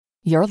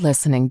You're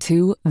listening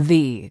to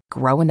the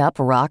Growing Up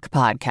Rock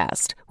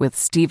podcast with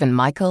Stephen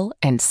Michael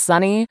and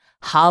Sonny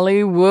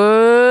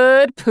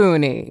Hollywood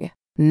Pooney.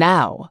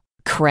 Now,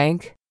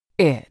 crank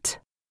it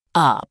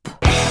up.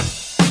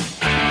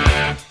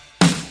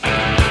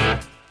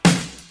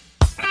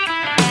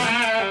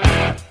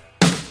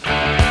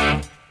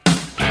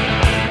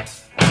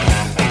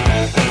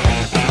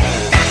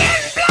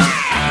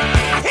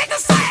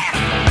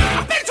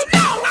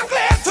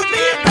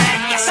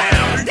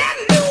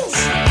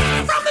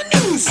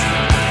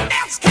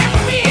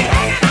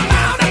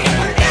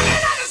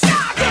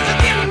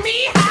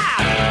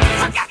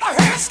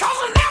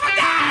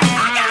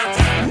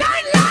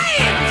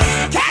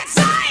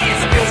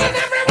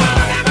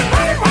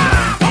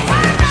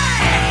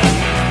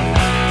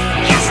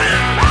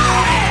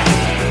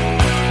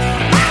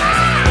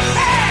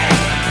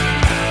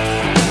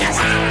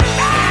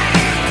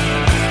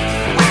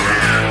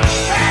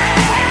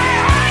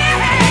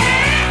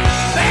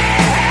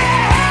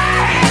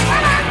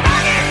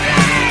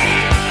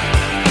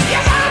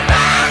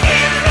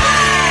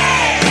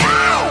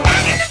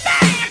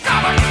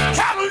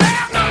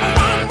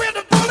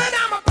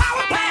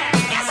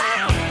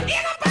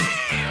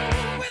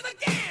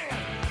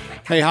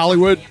 Hey,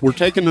 Hollywood, we're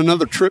taking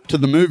another trip to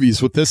the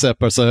movies with this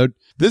episode.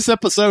 This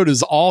episode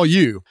is all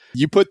you.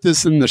 You put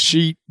this in the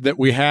sheet that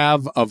we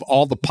have of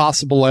all the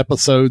possible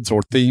episodes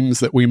or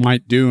themes that we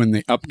might do in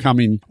the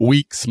upcoming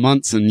weeks,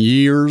 months, and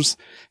years.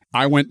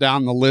 I went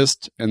down the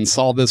list and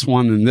saw this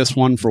one, and this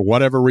one, for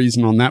whatever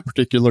reason on that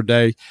particular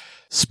day,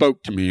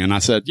 spoke to me. And I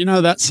said, you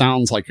know, that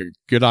sounds like a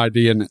good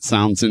idea and it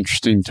sounds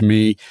interesting to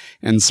me.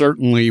 And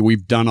certainly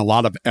we've done a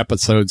lot of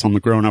episodes on the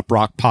Grown Up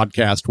Rock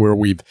podcast where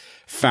we've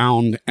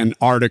found an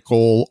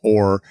article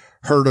or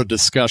heard a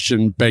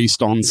discussion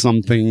based on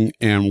something,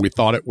 and we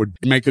thought it would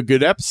make a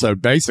good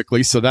episode,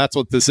 basically. So that's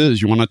what this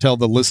is. You want to tell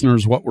the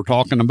listeners what we're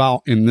talking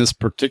about in this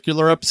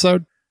particular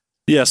episode?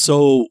 Yeah,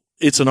 so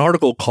it's an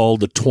article called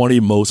The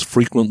 20 Most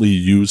Frequently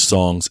Used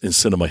Songs in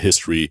Cinema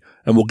History,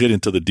 and we'll get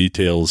into the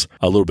details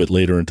a little bit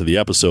later into the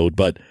episode.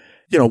 But,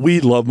 you know, we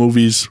love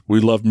movies.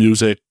 We love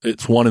music.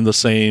 It's one and the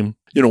same.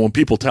 You know, when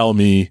people tell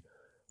me,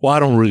 well,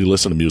 I don't really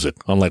listen to music,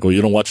 I'm like, well,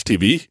 you don't watch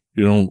TV?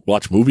 You don't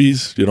watch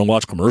movies? You don't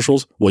watch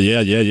commercials? Well,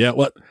 yeah.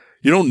 What?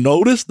 You don't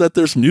notice that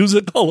there's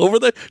music all over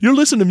there? You're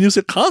listening to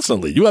music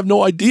constantly. You have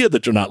no idea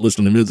that you're not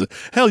listening to music.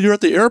 Hell, you're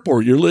at the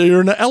airport. You're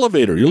in the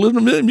elevator. You're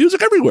listening to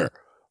music everywhere.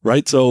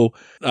 Right? So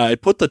I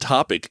put the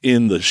topic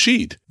in the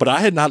sheet, but I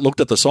had not looked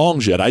at the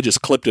songs yet. I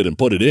just clipped it and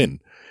put it in.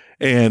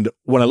 And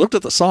when I looked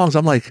at the songs,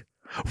 I'm like,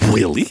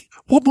 really?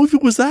 What movie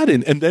was that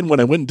in? And then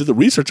when I went and did the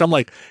research, I'm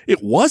like,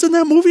 it was in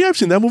that movie? I've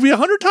seen that movie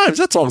 100 times.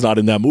 That song's not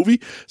in that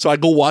movie. So I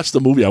go watch the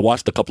movie. I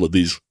watched a couple of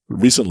these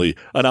recently,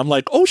 and I'm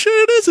like, oh shit,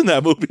 it is in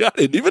that movie. I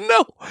didn't even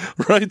know.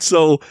 Right?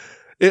 So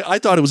I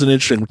thought it was an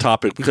interesting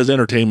topic because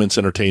entertainment's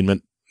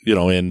entertainment, you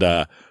know, and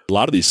a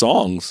lot of these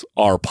songs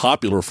are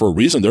popular for a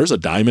reason. There's a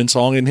Diamond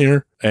song in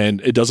here, and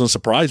it doesn't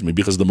surprise me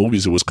because of the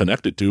movies it was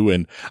connected to.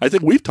 And I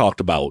think we've talked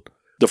about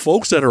the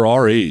folks that are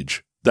our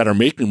age that are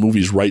making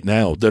movies right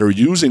now that are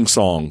using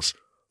songs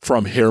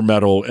from hair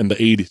metal in the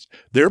 80s.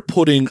 They're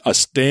putting a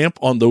stamp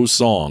on those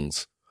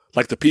songs,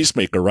 like the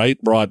Peacemaker, right?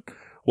 Brought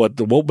what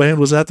band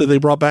was that they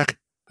brought back?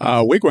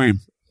 Wigwam.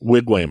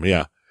 Wigwam,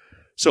 yeah.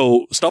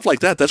 So stuff like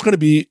that, that's going to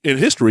be in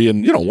history.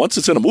 And, you know, once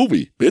it's in a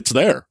movie, it's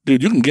there.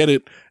 Dude, you can get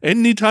it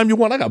anytime you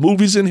want. I got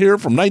movies in here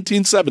from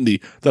 1970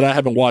 that I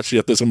haven't watched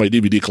yet that's in my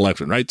DVD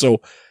collection, right?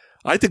 So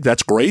I think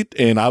that's great,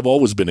 and I've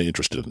always been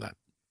interested in that.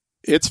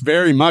 It's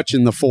very much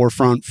in the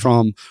forefront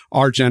from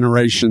our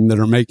generation that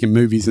are making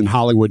movies in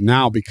Hollywood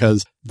now,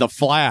 because The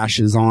Flash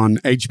is on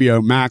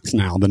HBO Max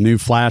now, the new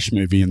Flash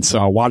movie. And so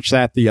I watched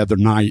that the other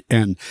night,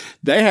 and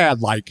they had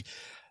like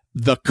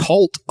the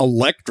Cult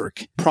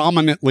Electric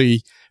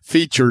prominently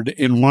featured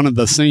in one of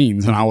the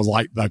scenes. And I was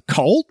like, the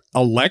Cult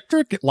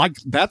Electric? Like,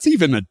 that's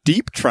even a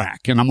deep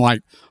track. And I'm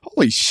like,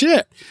 holy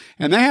shit.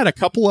 And they had a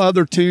couple of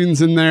other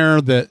tunes in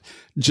there that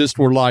just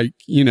were like,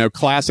 you know,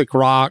 classic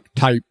rock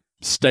type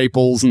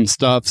staples and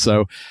stuff.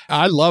 So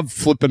I love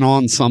flipping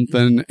on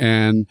something,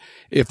 and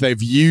if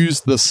they've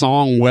used the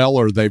song well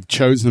or they've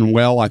chosen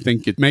well, I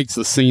think it makes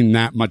the scene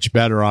that much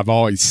better. I've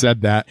always said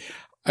that.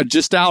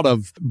 Just out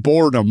of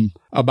boredom,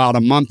 about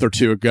a month or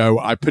two ago,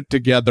 I put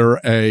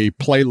together a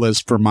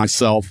playlist for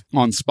myself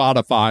on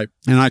Spotify,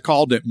 and I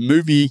called it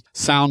Movie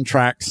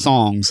Soundtrack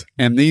Songs.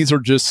 And these are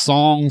just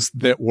songs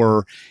that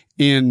were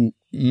in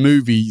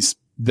movies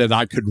that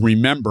I could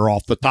remember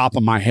off the top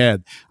of my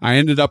head. I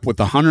ended up with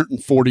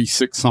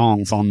 146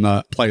 songs on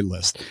the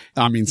playlist.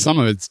 I mean, some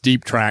of it's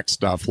deep track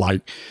stuff,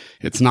 like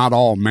it's not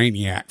all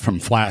Maniac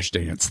from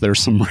Flashdance. There's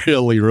some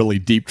really, really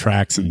deep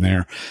tracks in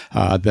there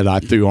that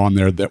I threw on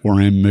there that were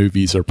in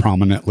movies or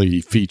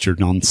prominently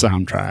featured on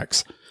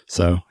soundtracks.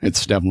 So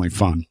it's definitely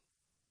fun.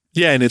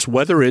 Yeah, and it's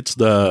whether it's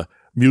the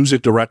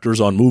music directors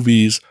on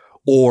movies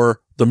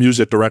or the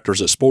music directors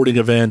at sporting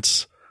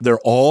events, they're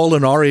all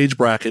in our age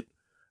bracket.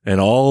 And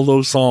all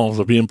those songs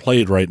are being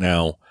played right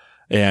now.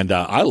 And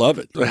I love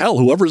it. Hell,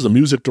 whoever's the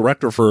music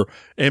director for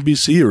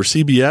NBC or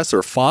CBS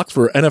or Fox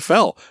for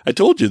NFL, I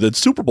told you that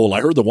Super Bowl, I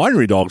heard the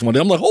Winery Dogs one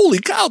day. I'm like, holy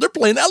cow, they're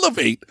playing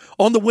Elevate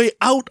on the way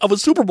out of a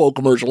Super Bowl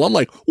commercial. I'm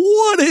like,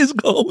 what is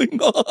going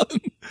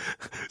on?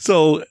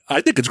 So I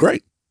think it's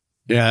great.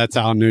 Yeah, that's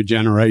how a new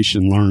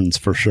generation learns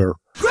for sure.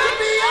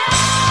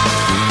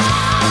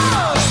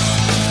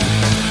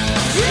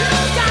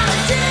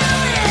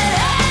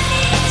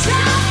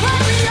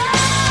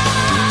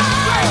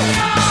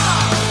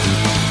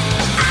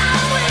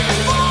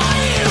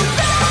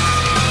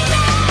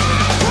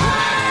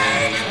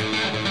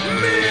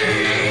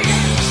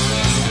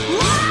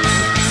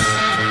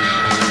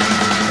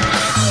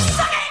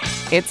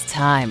 It's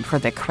time for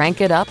the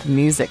Crank It Up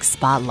Music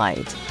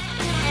Spotlight.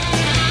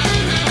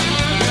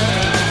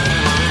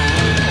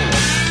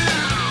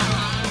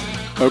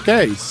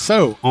 Okay,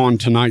 so on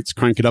tonight's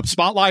Crank It Up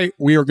Spotlight,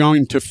 we are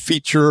going to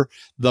feature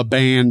the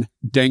band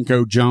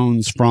Danko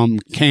Jones from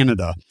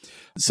Canada.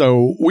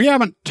 So we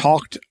haven't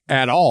talked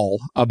at all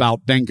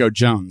about Danko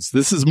Jones.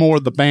 This is more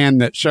the band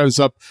that shows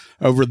up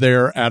over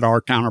there at our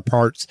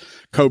counterparts,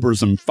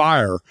 Cobras and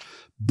Fire.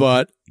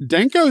 But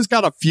Danko's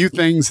got a few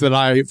things that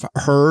I've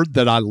heard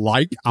that I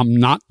like. I'm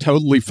not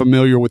totally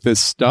familiar with this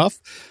stuff,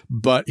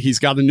 but he's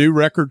got a new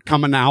record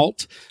coming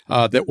out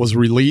that was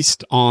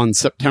released on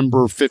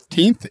September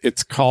 15th.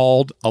 It's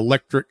called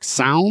Electric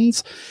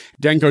Sounds.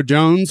 Danko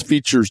Jones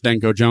features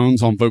Danko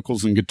Jones on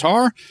vocals and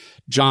guitar,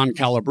 John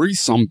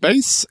Calabrese on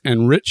bass,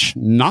 and Rich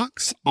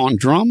Knox on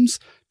drums.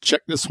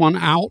 Check this one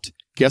out.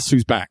 Guess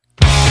who's back?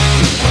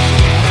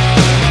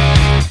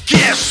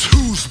 Guess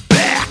who's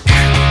back?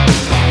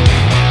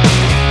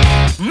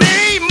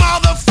 Me,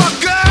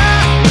 motherfucker!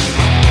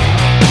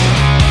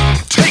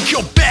 Take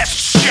your best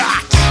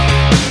shot,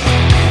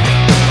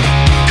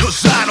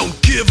 'cause I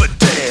don't give a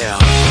damn.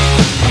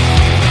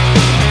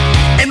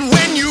 And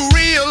when you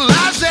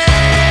realize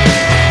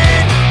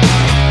it,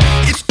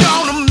 it's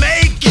gonna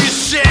make you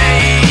shake.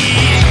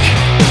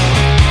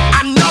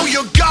 I know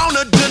you're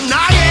gonna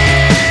deny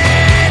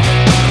it.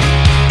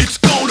 It's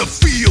gonna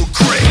feel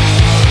great.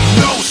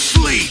 No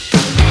sleep,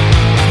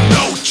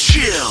 no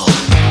chill.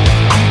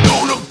 I'm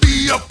gonna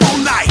be up all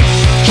night,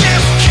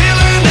 just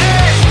killing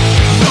it.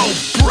 No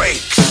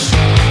breaks,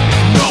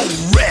 no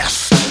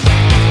rest,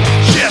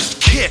 just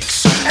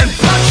kicks and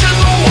punching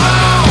the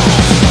wall.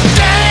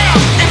 Damn,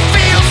 it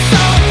feels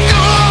so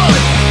good.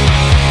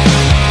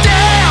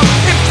 Damn,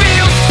 it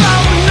feels so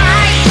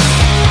nice.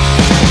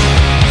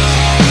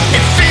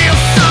 It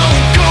feels so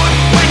good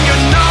when you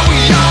know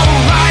you're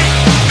right,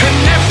 and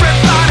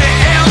everybody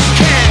else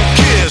can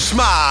kiss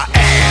my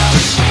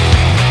ass.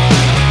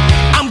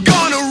 I'm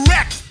gonna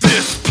wreck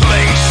this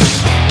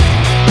place.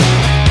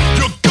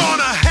 You're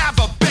gonna have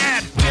a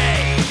bad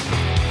day.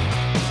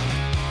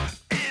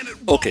 And it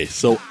Okay,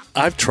 so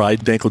I've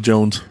tried Danko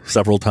Jones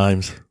several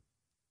times.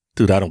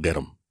 Dude, I don't get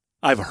him.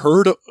 I've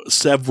heard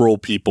several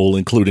people,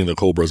 including the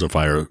Cobras and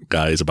Fire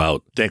guys,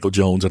 about Danko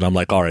Jones, and I'm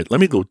like, all right,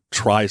 let me go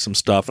try some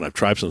stuff, and I've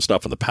tried some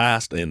stuff in the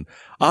past, and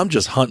I'm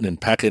just hunting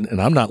and pecking,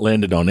 and I'm not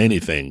landing on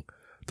anything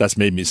that's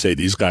made me say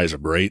these guys are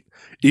great.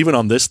 Even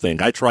on this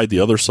thing, I tried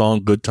the other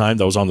song, Good Time,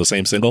 that was on the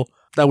same single.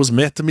 That was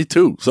meant to me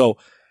too. So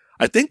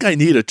I think I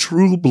need a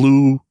true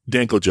blue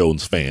Danko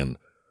Jones fan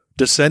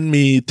to send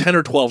me 10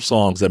 or 12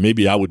 songs that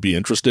maybe I would be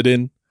interested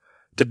in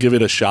to give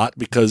it a shot,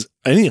 because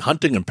any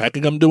hunting and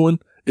pecking I'm doing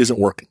isn't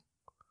working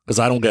because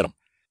I don't get them.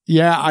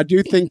 Yeah, I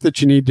do think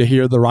that you need to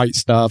hear the right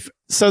stuff.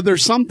 So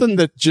there's something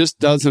that just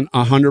doesn't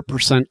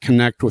 100%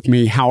 connect with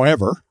me.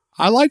 However,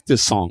 I like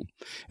this song.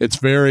 It's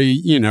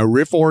very,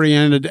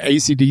 riff-oriented,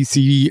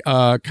 AC/DC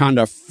kind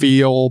of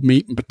feel,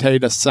 meat and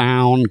potato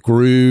sound,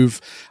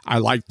 groove. I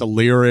like the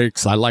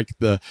lyrics. I like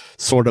the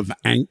sort of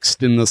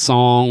angst in the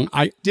song.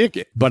 I dig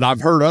it, but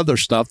I've heard other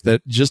stuff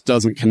that just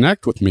doesn't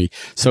connect with me.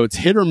 So it's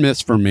hit or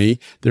miss for me.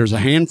 There's a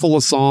handful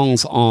of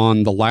songs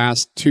on the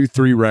last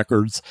 2-3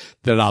 records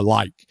that I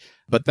like,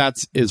 but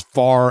that's as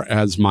far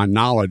as my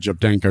knowledge of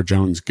Danko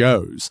Jones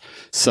goes.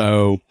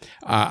 So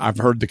I've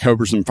heard the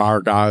Cobras and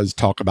Fire guys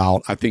talk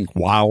about, I think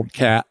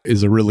Wildcat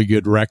is a really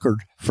good record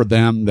for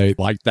them. They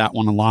like that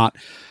one a lot,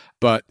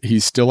 but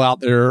he's still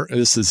out there.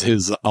 This is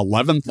his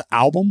 11th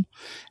album.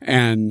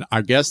 And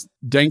I guess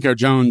Danko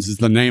Jones is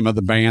the name of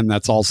the band.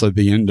 That's also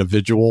the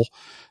individual.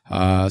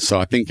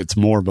 So I think it's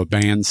more of a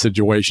band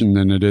situation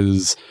than it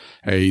is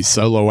a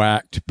solo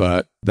act,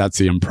 but that's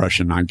the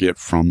impression I get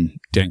from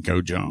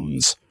Danko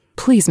Jones.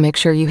 Please make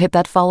sure you hit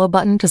that follow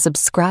button to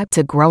subscribe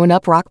to Growing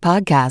Up Rock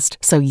Podcast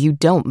so you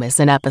don't miss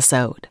an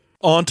episode.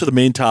 On to the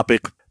main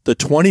topic, the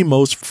 20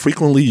 most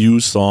frequently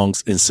used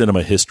songs in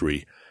cinema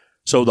history.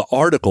 So the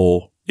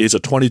article is a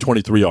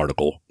 2023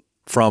 article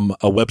from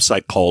a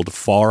website called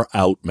Far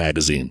Out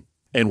Magazine.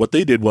 And what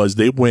they did was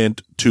they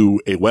went to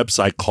a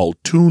website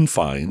called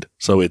TuneFind.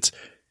 So it's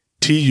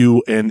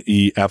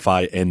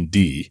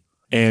TUNEFIND,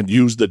 and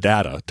used the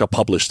data to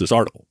publish this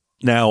article.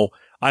 Now,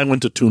 I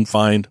went to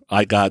TuneFind.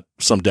 I got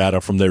some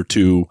data from there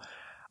too.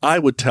 I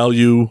would tell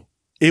you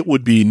it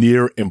would be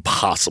near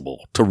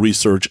impossible to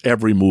research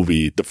every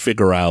movie to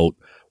figure out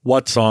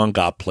what song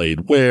got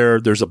played where.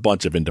 There's a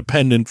bunch of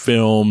independent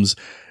films.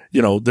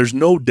 There's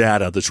no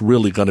data that's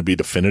really going to be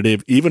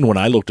definitive. Even when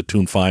I looked at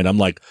TuneFind, I'm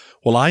like,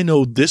 well, I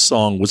know this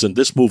song was in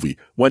this movie,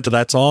 went to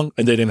that song,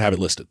 and they didn't have it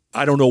listed.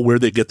 I don't know where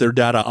they get their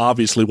data.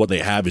 Obviously, what they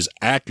have is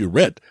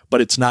accurate, but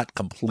it's not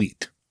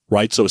complete,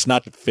 right? So it's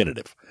not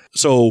definitive.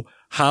 So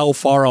how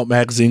Far Out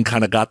Magazine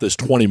kind of got this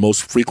 20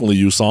 most frequently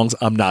used songs,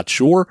 I'm not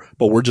sure,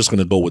 but we're just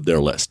going to go with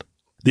their list.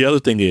 The other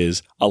thing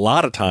is, a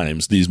lot of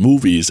times these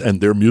movies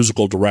and their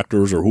musical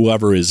directors or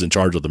whoever is in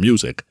charge of the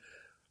music,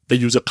 they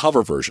use a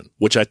cover version,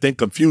 which I think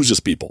confuses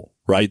people,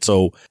 right?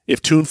 So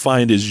if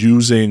TuneFind is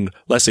using,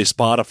 let's say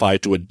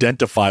Spotify to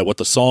identify what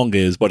the song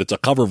is, but it's a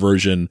cover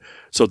version,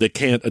 so they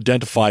can't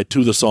identify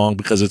to the song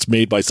because it's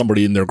made by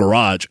somebody in their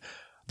garage,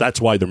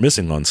 that's why they're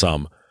missing on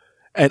some.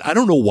 And I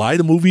don't know why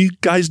the movie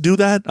guys do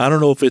that. I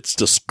don't know if it's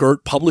to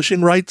skirt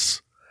publishing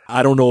rights.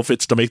 I don't know if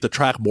it's to make the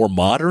track more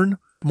modern.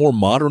 More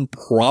modern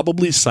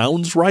probably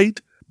sounds right,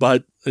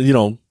 but,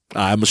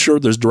 I'm sure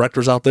there's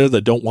directors out there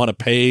that don't want to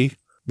pay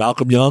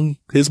Malcolm Young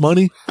his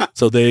money,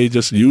 so they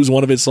just use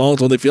one of his songs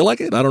when they feel like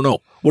it. I don't know.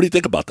 What do you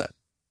think about that?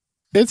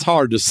 It's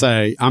hard to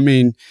say. I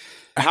mean,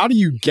 how do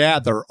you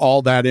gather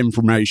all that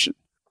information?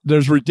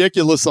 There's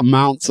ridiculous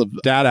amounts of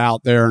data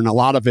out there, and a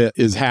lot of it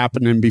is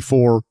happening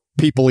before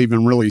people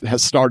even really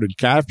have started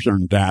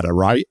capturing data,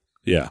 right?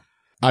 Yeah.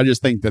 I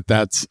just think that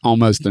that's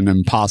almost an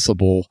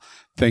impossible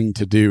thing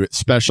to do,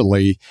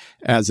 especially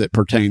as it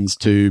pertains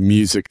to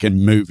music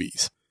and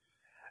movies.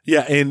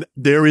 Yeah, and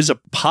there is a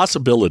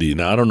possibility,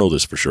 now I don't know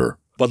this for sure,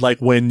 but like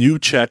when you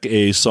check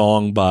a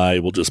song by,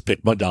 we'll just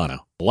pick Madonna,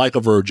 Like a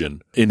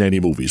Virgin in any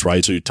movies,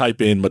 right? So you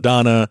type in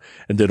Madonna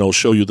and then it'll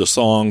show you the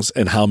songs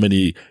and how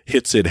many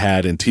hits it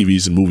had in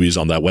TVs and movies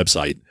on that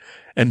website.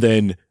 And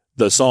then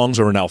the songs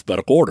are in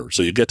alphabetical order.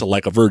 So you get to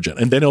Like a Virgin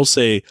and then it'll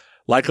say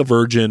Like a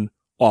Virgin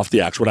off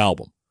the actual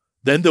album.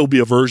 Then there'll be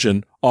a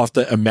version off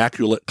the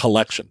Immaculate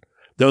Collection.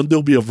 Then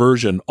there'll be a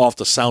version off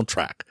the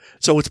soundtrack.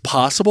 So it's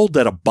possible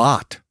that a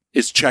bot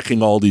is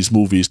checking all these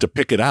movies to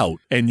pick it out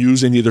and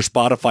using either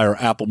Spotify or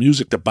Apple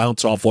Music to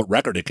bounce off what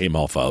record it came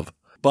off of.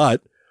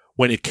 But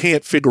when it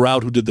can't figure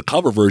out who did the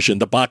cover version,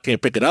 the bot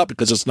can't pick it up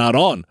because it's not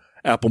on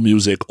Apple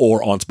Music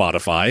or on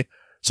Spotify.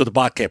 So the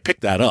bot can't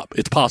pick that up.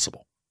 It's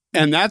possible.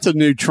 And that's a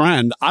new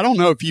trend. I don't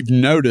know if you've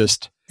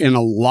noticed in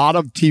a lot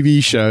of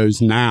TV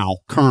shows now,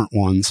 current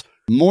ones,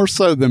 more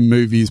so than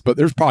movies, but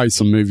there's probably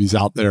some movies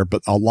out there,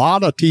 but a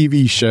lot of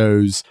TV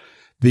shows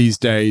these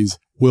days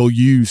will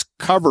use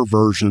cover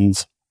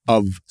versions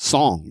of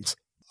songs.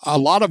 A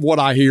lot of what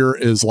I hear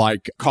is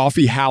like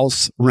coffee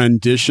house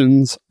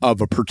renditions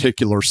of a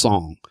particular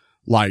song,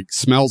 like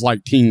Smells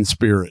Like Teen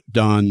Spirit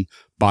done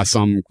by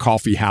some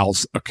coffee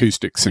house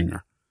acoustic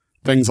singer,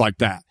 things like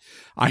that.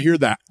 I hear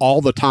that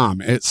all the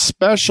time,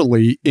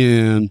 especially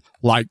in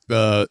like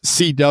the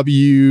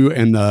CW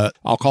and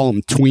I'll call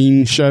them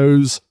tween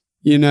shows,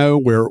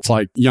 where it's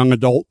like young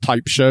adult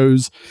type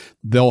shows.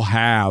 They'll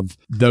have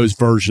those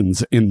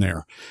versions in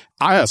there.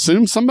 I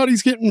assume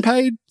somebody's getting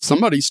paid.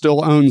 Somebody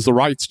still owns the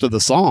rights to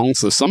the song,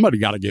 so somebody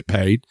got to get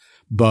paid,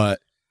 but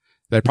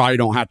they probably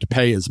don't have to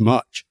pay as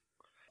much.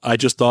 I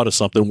just thought of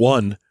something.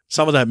 One,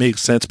 some of that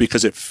makes sense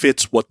because it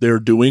fits what they're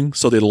doing.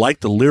 So they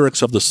like the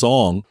lyrics of the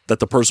song that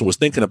the person was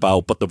thinking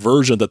about, but the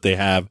version that they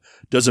have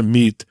doesn't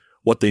meet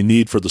what they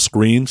need for the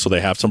screen. So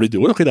they have somebody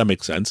do it. Okay, that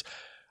makes sense.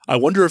 I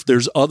wonder if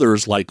there's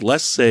others, like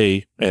let's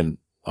say, and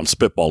I'm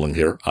spitballing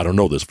here, I don't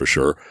know this for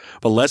sure,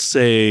 but let's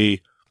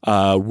say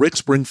Rick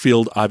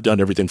Springfield, I've Done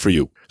Everything for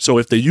You. So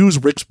if they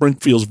use Rick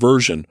Springfield's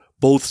version,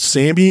 both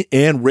Sammy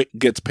and Rick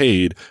gets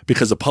paid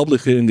because the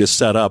publishing is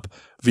set up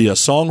via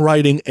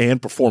songwriting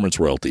and performance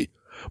royalty.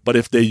 But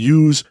if they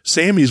use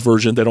Sammy's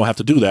version, they don't have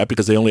to do that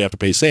because they only have to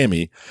pay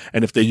Sammy.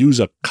 And if they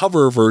use a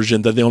cover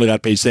version, then they only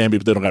got to pay Sammy,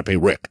 but they don't got to pay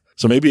Rick.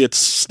 So maybe it's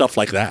stuff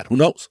like that. Who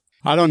knows?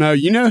 I don't know.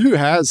 You know who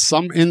has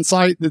some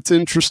insight that's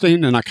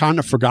interesting, and I kind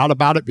of forgot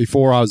about it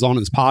before I was on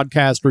his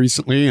podcast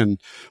recently, and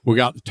we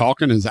got to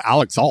talking, is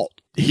Alex Alt.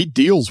 He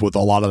deals with a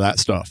lot of that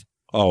stuff.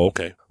 Oh,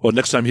 okay. Well,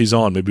 next time he's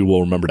on, maybe we'll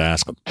remember to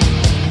ask him.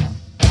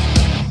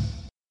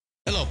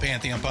 Hello,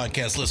 Pantheon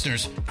podcast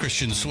listeners.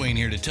 Christian Swain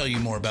here to tell you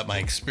more about my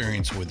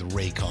experience with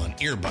Raycon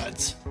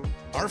earbuds.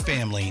 Our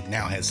family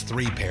now has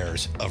 3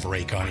 pairs of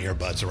Raycon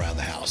earbuds around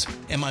the house,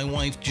 and my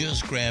wife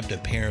just grabbed a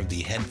pair of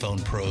the Headphone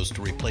Pros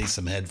to replace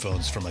some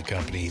headphones from a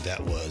company that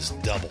was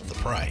double the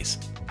price.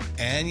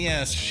 And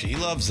yes, she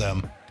loves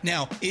them.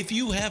 Now, if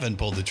you haven't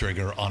pulled the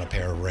trigger on a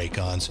pair of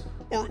Raycons,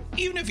 or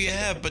even if you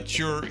have, but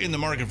you're in the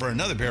market for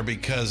another pair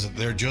because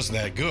they're just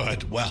that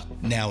good, well,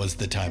 now is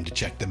the time to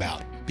check them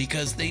out,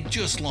 because they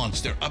just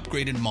launched their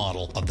upgraded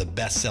model of the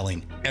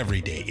best-selling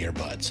everyday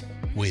earbuds.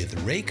 With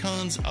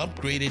Raycon's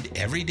upgraded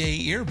everyday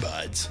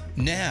earbuds,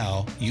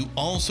 now you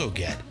also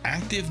get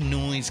active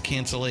noise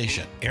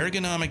cancellation,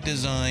 ergonomic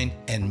design,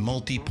 and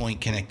multi-point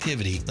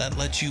connectivity that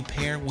lets you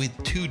pair with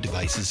 2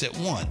 devices at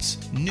once.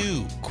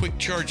 New quick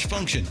charge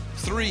function,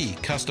 3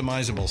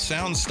 customizable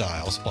sound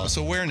styles, plus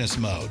awareness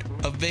mode.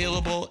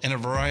 Available in a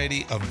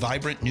variety of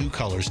vibrant new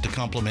colors to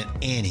complement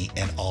any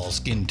and all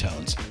skin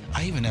tones.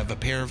 I even have a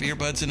pair of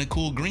earbuds in a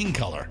cool green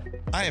color.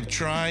 I have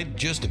tried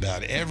just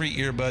about every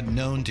earbud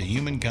known to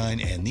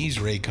humankind, and these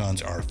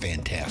Raycons are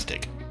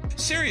fantastic.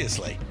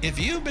 Seriously, if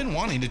you've been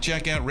wanting to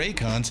check out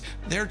Raycons,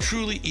 there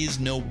truly is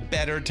no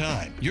better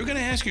time. You're going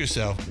to ask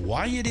yourself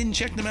why you didn't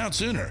check them out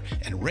sooner,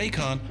 and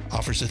Raycon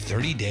offers a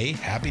 30-day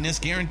happiness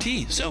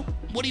guarantee. So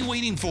what are you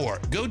waiting for?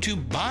 Go to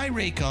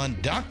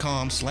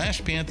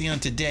buyraycon.com/Pantheon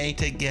today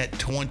to get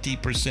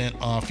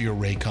 20% off your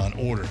Raycon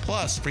order,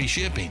 plus free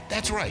shipping.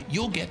 That's right,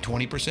 you'll get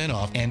 20%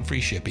 off and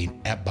free shipping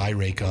at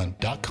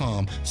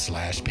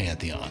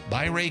buyraycon.com/Pantheon.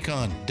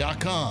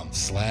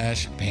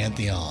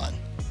 buyraycon.com/Pantheon.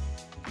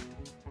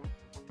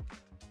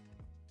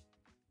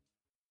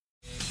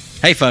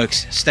 Hey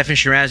folks, Stefan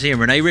Shirazi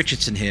and Renee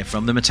Richardson here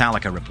from the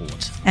Metallica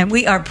Report. And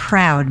we are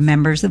proud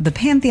members of the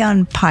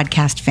Pantheon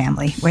podcast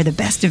family, where the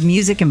best of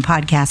music and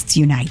podcasts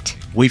unite.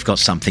 We've got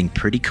something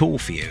pretty cool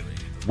for you.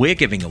 We're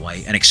giving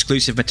away an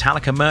exclusive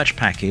Metallica merch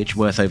package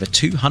worth over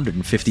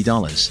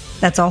 $250.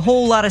 That's a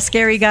whole lot of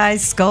Scary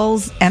Guys,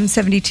 Skulls,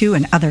 M72,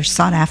 and other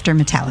sought-after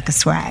Metallica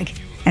swag.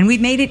 And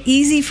we've made it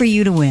easy for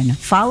you to win.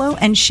 Follow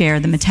and share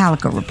the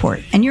Metallica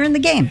Report, and you're in the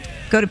game.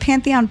 Go to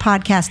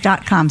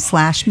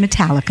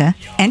pantheonpodcast.com/Metallica,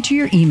 enter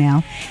your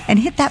email, and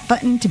hit that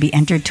button to be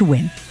entered to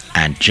win.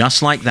 And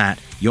just like that,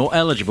 you're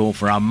eligible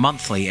for our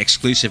monthly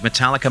exclusive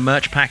Metallica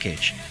merch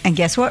package. And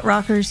guess what,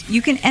 rockers?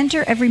 You can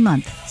enter every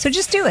month, so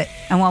just do it.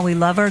 And while we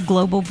love our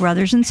global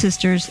brothers and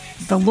sisters,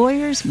 the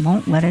lawyers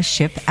won't let us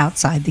ship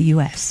outside the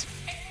U.S.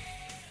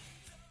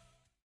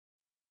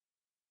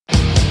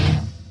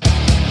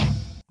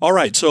 All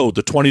right, so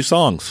the 20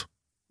 songs.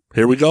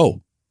 Here we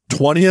go.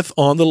 20th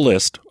on the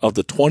list of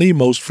the 20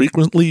 most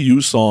frequently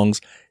used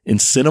songs in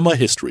cinema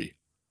history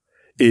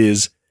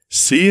is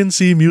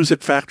C&C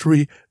Music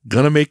Factory,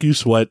 Gonna Make You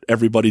Sweat,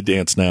 Everybody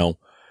Dance Now.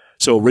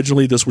 So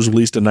originally this was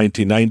released in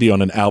 1990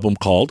 on an album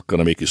called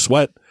Gonna Make You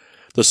Sweat.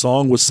 The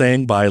song was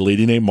sang by a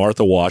lady named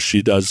Martha Wash.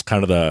 She does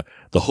kind of the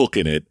hook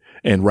in it,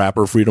 and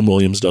rapper Freedom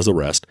Williams does the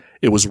rest.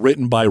 It was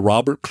written by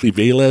Robert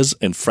Cliveles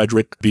and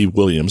Frederick B.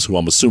 Williams, who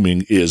I'm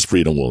assuming is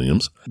Freedom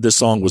Williams. This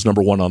song was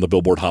number 1 on the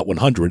Billboard Hot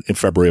 100 in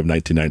February of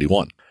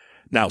 1991.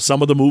 Now,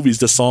 some of the movies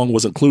this song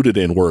was included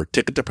in were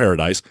Ticket to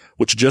Paradise,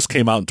 which just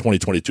came out in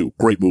 2022.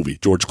 Great movie.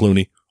 George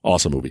Clooney.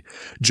 Awesome movie.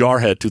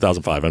 Jarhead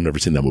 2005. I've never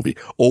seen that movie.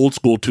 Old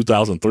School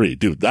 2003.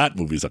 Dude, that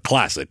movie's a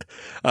classic.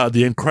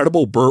 The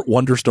Incredible Burt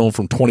Wonderstone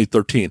from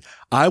 2013.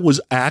 I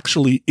was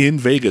actually in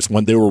Vegas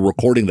when they were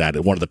recording that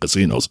at one of the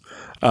casinos.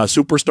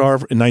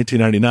 Superstar in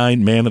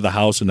 1999. Man of the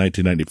House in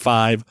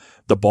 1995.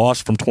 The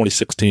Boss from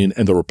 2016.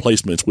 And The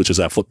Replacements, which is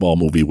that football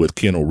movie with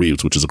Keanu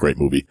Reeves, which is a great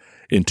movie,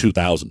 in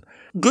 2000.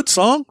 Good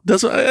song.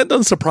 It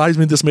doesn't surprise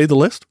me this made the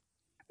list.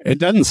 It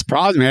doesn't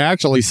surprise me. It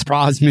actually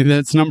surprised me that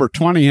it's number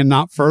 20 and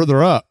not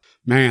further up.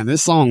 Man,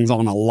 this song's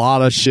on a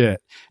lot of shit.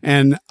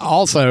 And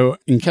also,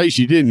 in case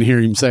you didn't hear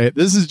him say it,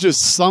 this is just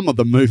some of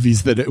the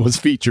movies that it was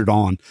featured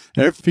on.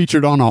 They're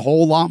featured on a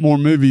whole lot more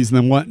movies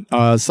than what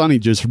Sonny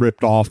just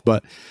ripped off.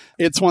 But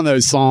it's one of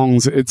those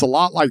songs. It's a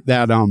lot like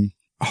that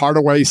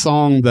Hardaway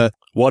song, the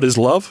What Is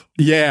Love?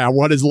 Yeah,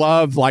 What Is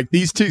Love? Like,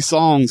 these two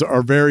songs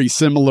are very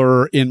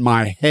similar in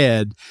my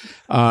head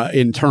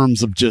in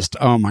terms of just,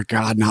 oh my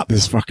God, not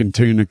this fucking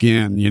tune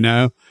again, you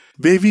know?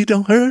 Baby,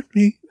 don't hurt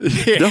me.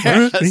 Don't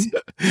hurt me.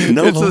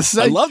 No, it's the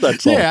same. I love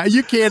that song. Yeah,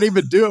 you can't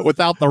even do it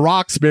without the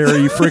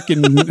Roxbury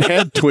freaking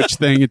head twitch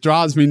thing. It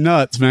drives me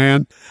nuts,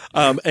 man.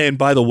 And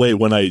by the way,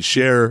 when I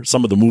share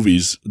some of the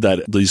movies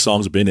that these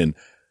songs have been in,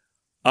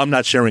 I'm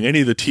not sharing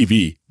any of the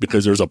TV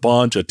because there's a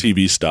bunch of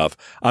TV stuff.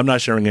 I'm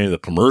not sharing any of the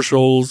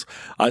commercials.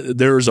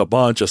 There's a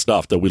bunch of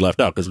stuff that we left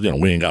out because, we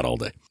ain't got all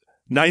day.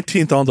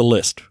 19th on the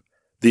list,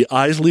 the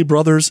Isley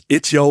Brothers,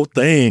 It's Your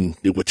Thing.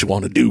 Do what you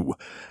want to do.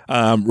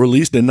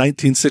 Released in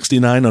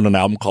 1969 on an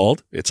album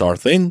called It's Our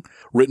Thing,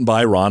 written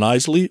by Ron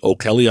Isley,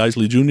 O'Kelly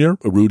Isley Jr.,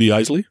 Rudy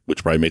Isley,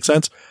 which probably makes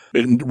sense.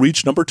 It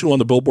reached number 2 on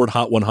the Billboard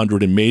Hot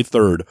 100 in May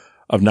 3rd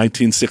of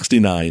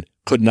 1969.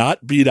 Could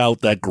not beat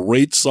out that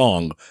great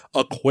song,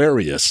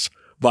 Aquarius,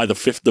 by the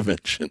Fifth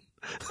Dimension.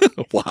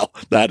 Wow,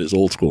 that is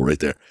old school right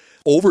there.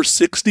 Over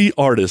 60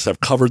 artists have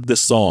covered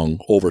this song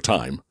over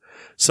time.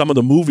 Some of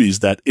the movies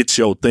that It's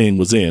Your Thing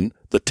was in,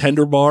 The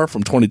Tender Bar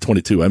from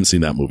 2022, I haven't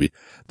seen that movie.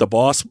 The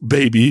Boss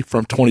Baby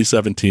from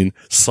 2017,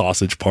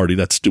 Sausage Party,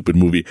 that stupid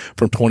movie,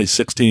 from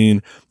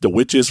 2016. The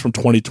Witches from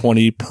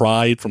 2020,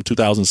 Pride from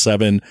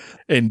 2007,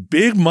 and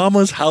Big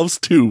Mama's House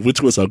 2,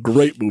 which was a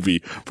great movie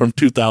from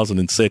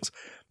 2006.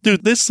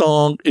 Dude, this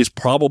song is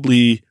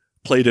probably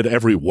played at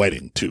every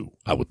wedding, too,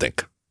 I would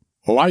think.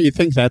 Well, why do you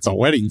think that's a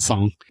wedding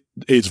song?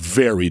 It's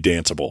very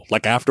danceable.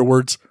 Like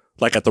afterwards,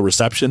 like at the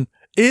reception,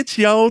 it's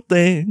your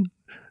thing.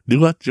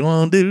 Do what you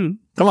want to do.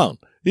 Come on.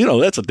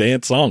 That's a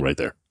dance song right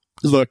there.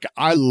 Look,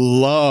 I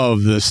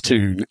love this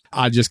tune.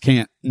 I just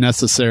can't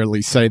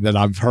necessarily say that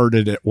I've heard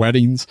it at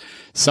weddings.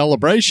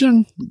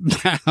 Celebration,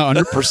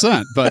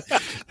 100%. But,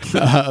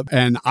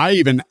 and I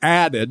even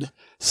added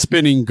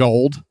Spinning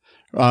Gold,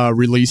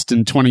 released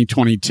in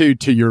 2022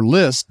 to your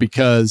list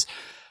because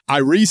I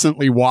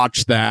recently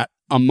watched that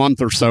a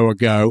month or so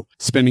ago,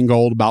 Spinning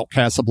Gold about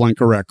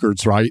Casablanca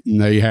Records, right?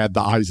 And they had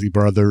the Isley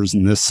Brothers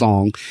and this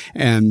song.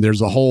 And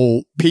there's a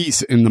whole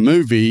piece in the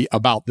movie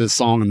about this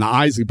song and the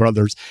Isley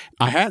Brothers.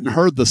 I hadn't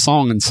heard the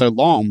song in so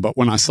long, but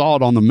when I saw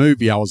it on the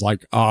movie, I was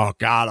like, oh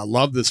God, I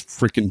love this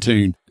freaking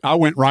tune. I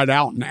went right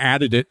out and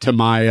added it to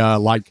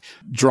my,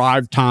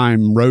 drive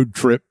time road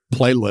trip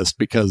playlist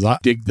because I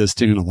dig this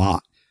tune a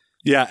lot.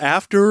 Yeah.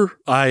 After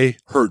I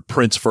heard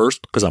Prince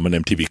first, because I'm an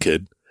MTV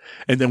kid,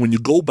 and then when you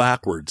go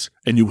backwards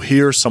and you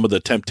hear some of the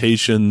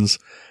Temptations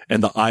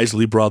and the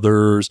Isley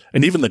Brothers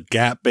and even the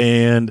Gap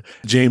Band,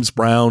 James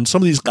Brown,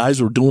 some of these guys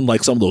were doing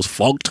like some of those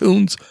funk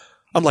tunes.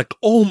 I'm like,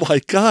 oh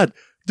my God,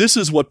 this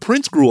is what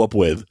Prince grew up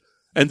with.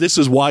 And this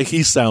is why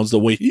he sounds the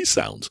way he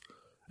sounds.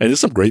 And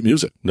it's some great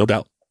music, no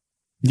doubt.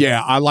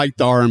 Yeah, I like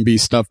the R&B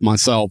stuff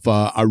myself.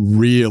 I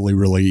really,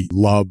 really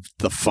love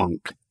the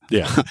funk.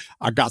 Yeah.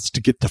 I got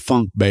to get the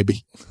funk,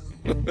 baby.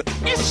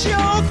 It's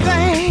your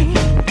thing.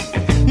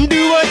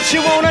 Do what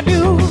you wanna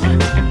do.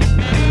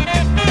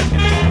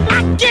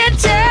 I can't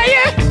tell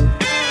you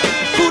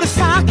who to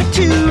sock it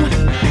to.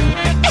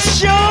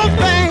 It's your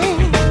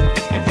thing.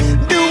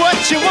 Do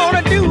what you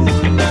wanna do.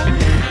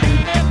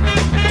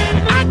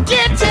 I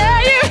can't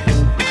tell you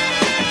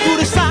who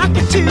to sock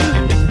it to.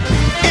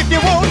 If you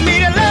want me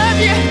to love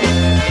you,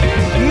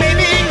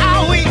 maybe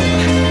I'll wait.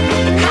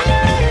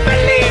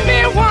 Believe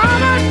me,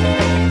 woman,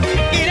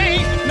 it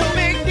ain't no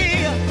big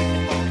deal.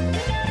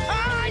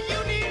 All you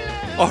need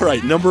love. All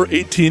right, number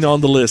 18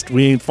 on the list.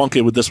 We ain't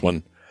funky with this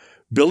one.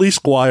 Billy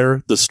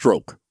Squier, The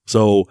Stroke.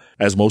 So,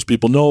 as most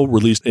people know,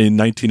 released in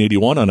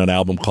 1981 on an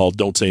album called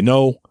Don't Say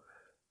No.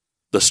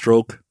 The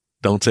Stroke,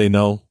 Don't Say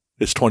No.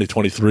 It's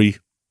 2023.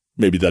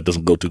 Maybe that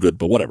doesn't go too good,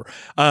 but whatever.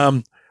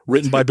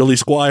 Written by Billy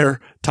Squier,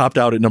 topped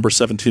out at number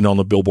 17 on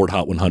the Billboard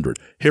Hot 100.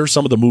 Here's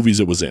some of the movies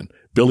it was in.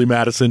 Billy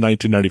Madison,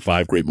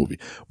 1995, great movie.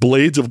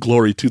 Blades of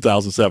Glory,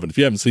 2007. If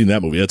you haven't seen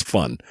that movie, that's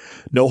fun.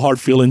 No Hard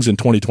Feelings in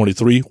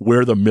 2023.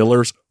 We're the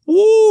Millers.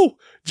 Woo!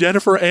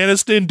 Jennifer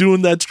Aniston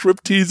doing that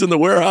striptease in the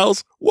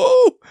warehouse.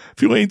 Whoa!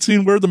 If you ain't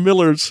seen We're the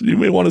Millers, you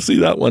may want to see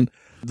that one.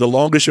 The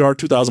Longest Yard,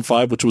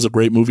 2005, which was a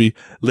great movie.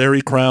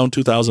 Larry Crown,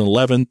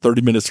 2011.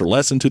 30 Minutes or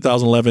Less in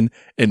 2011.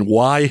 And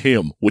Why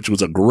Him, which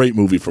was a great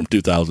movie from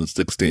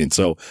 2016.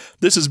 So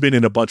this has been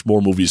in a bunch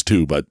more movies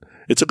too, but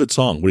it's a good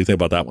song. What do you think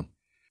about that one?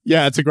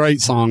 Yeah, it's a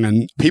great song,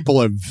 and people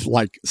have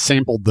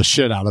sampled the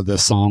shit out of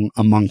this song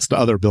amongst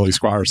other Billy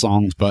Squier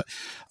songs, but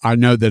I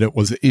know that it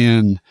was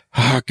in,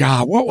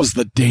 what was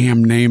the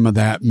damn name of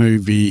that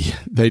movie?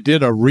 They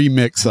did a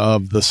remix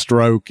of The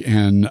Stroke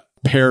and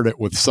paired it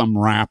with some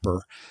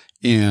rapper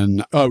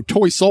in,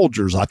 Toy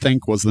Soldiers, I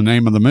think was the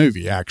name of the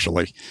movie,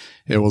 actually.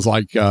 It was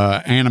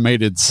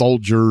animated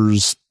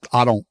soldiers.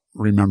 I don't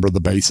remember the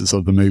basis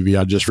of the movie.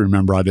 I just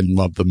remember I didn't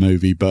love the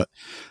movie, but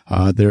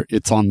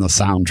it's on the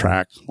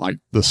soundtrack, like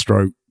The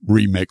Stroke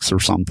remix or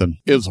something.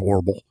 It was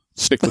horrible.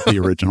 Stick with the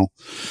original.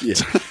 Yeah.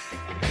 Put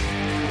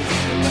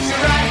your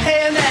right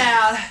hand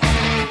out.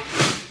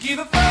 Give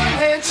a firm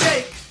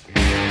handshake.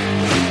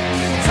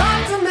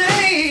 Talk to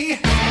me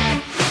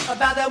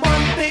about that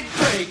one big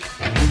break.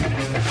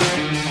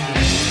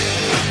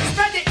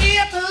 Spread the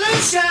air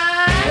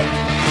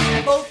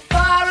pollution both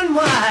far and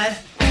wide.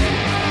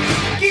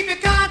 Keep your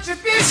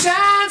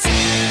contributions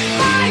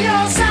by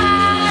your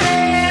side.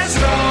 And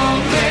strong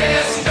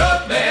man,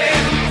 up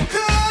man.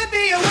 Could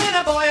be a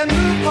winner, boy, and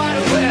move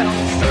quite well.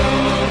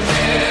 Strong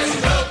man,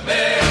 up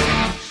man.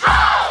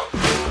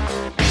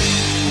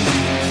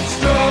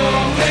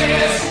 Strong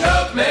man,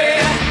 up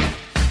man.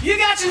 You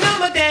got your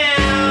number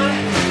down.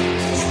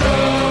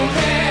 Strong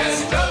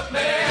man, up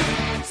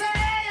man. Say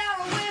you're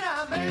a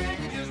winner,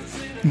 man. You're just a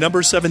sinner.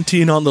 Number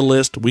 17 on the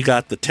list, we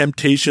got The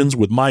Temptations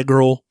with My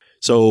Girl.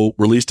 So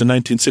released in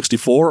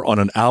 1964 on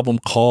an album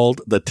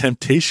called The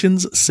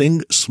Temptations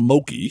Sing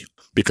Smokey,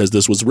 because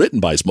this was written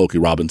by Smokey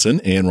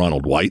Robinson and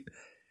Ronald White.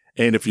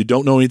 And if you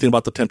don't know anything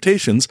about The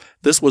Temptations,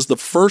 this was the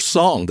first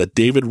song that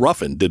David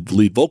Ruffin did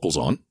lead vocals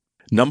on.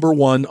 Number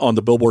 1 on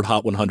the Billboard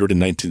Hot 100 in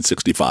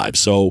 1965.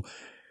 So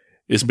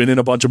it's been in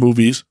a bunch of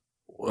movies.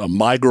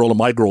 My Girl and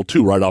My Girl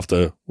 2 right off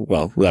that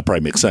probably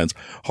makes sense.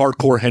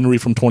 Hardcore Henry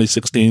from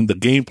 2016. The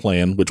Game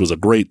Plan, which was a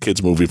great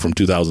kids movie from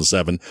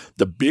 2007.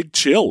 The Big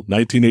Chill,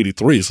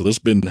 1983. So this has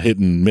been hit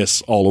and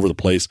miss all over the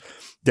place.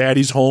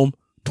 Daddy's Home,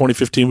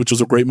 2015, which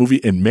was a great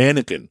movie. And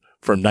Mannequin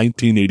from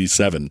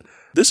 1987.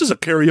 This is a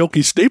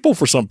karaoke staple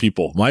for some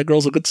people. My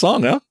Girl's a good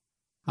song, huh?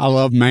 I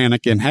love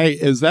Mannequin. Hey,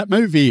 is that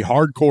movie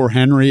Hardcore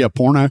Henry a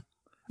porno?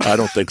 I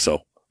don't think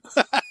so.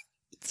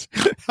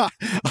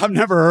 I've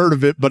never heard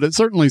of it, but it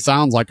certainly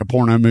sounds like a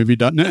porno movie,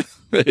 doesn't it?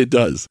 It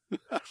does.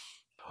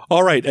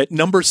 All right. At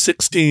number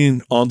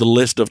 16 on the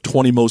list of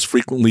 20 most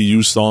frequently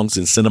used songs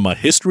in cinema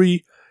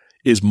history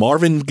is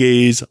Marvin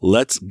Gaye's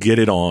Let's Get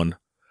It On,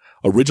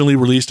 originally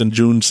released in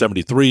June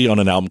 73 on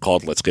an album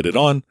called Let's Get It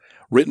On,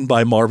 written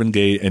by Marvin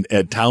Gaye and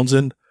Ed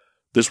Townsend.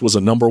 This was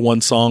a number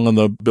one song on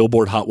the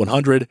Billboard Hot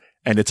 100,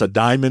 and it's a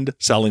diamond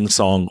selling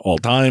song all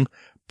time.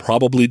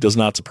 Probably does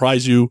not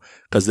surprise you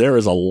because there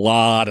is a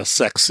lot of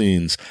sex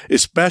scenes,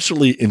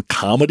 especially in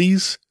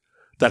comedies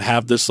that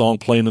have this song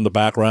playing in the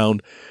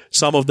background.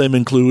 Some of them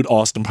include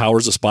Austin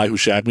Powers' The Spy Who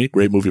Shagged Me,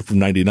 great movie from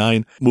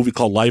 99, movie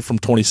called Life from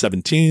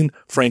 2017,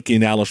 Frankie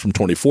and Alice from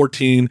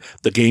 2014,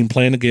 The Game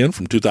Plan Again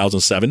from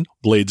 2007,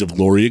 Blades of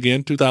Glory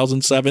Again,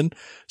 2007,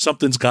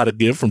 Something's Gotta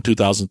Give from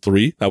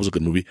 2003, that was a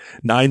good movie,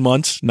 9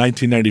 Months,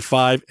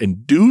 1995,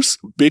 and Deuce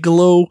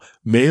Bigalow,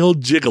 Male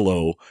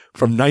Gigolo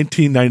from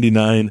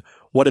 1999.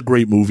 What a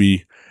great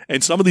movie.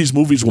 And some of these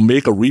movies will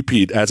make a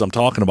repeat as I'm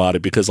talking about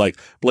it because like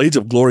Blades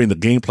of Glory and The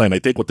Game Plan, I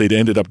think what they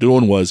ended up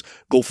doing was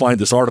go find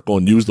this article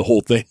and use the whole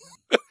thing.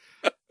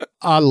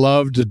 I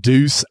loved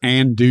Deuce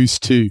and Deuce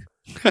 2.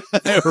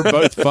 They were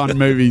both fun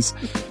movies.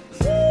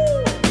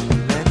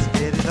 Let's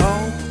get it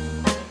on.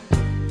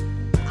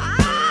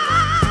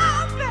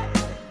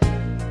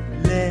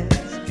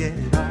 Let's get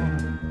it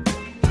on.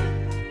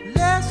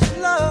 Let's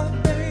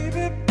love,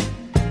 baby.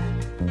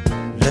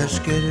 Let's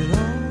get it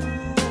on.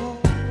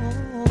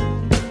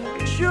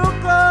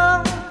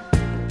 Sugar,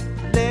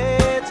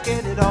 let's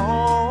get it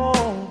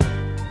on.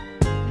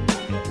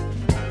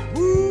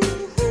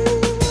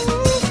 Woo-hoo.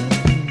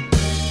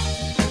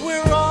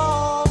 We're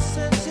all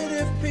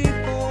sensitive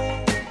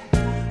people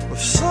with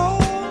so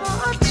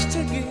much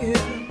to give.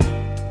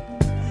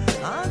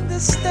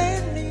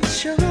 Understand me,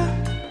 sugar,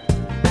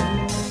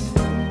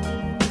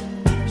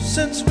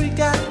 since we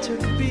got to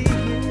be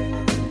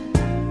here.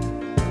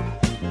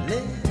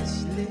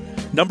 Let's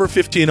live. Number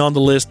 15 on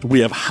the list,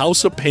 we have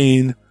House of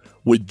Pain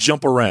with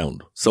Jump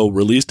Around. So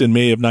released in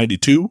May of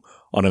 92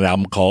 on an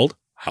album called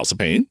House of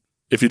Pain.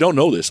 If you don't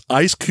know this,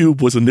 Ice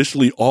Cube was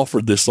initially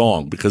offered this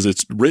song because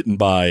it's written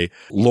by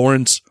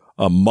Lawrence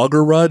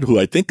Muggerud, who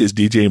I think is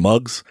DJ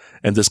Muggs,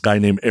 and this guy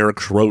named Eric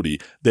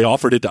Schrody. They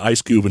offered it to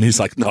Ice Cube and he's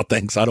like, no,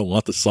 thanks. I don't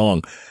want the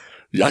song.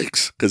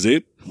 Yikes. Cause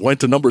it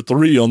went to number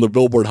 3 on the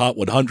Billboard Hot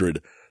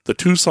 100. The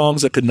two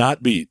songs that could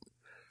not beat.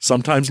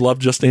 Sometimes Love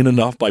Just Ain't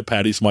Enough by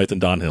Patti Smythe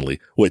and Don Henley,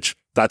 which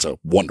that's a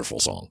wonderful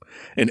song.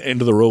 And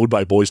End of the Road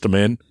by Boyz II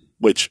Men,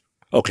 which,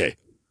 okay,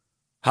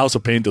 House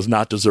of Pain does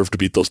not deserve to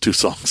beat those two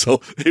songs.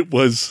 So it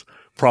was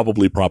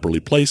probably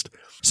properly placed.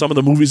 Some of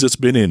the movies it's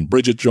been in: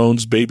 Bridget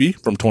Jones' Baby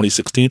from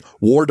 2016,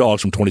 War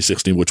Dogs from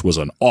 2016, which was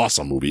an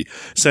awesome movie,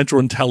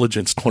 Central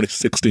Intelligence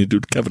 2016,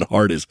 dude, Kevin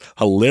Hart is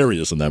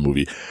hilarious in that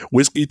movie,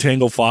 Whiskey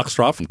Tango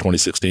Foxtrot from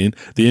 2016,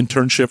 The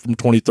Internship from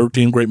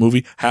 2013, great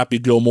movie, Happy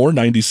Gilmore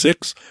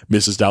 96,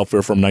 Mrs.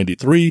 Doubtfire from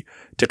 93,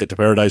 Ticket to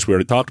Paradise we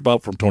already talked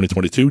about from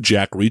 2022,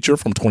 Jack Reacher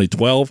from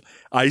 2012,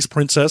 Ice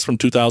Princess from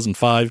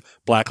 2005,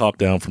 Black Hawk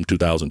Down from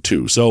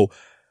 2002. So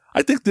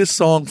I think this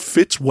song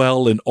fits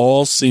well in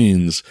all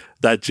scenes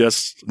that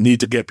just need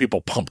to get people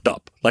pumped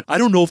up. Like, I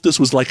don't know if this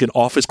was like an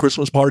office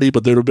Christmas party,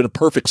 but there would have been a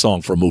perfect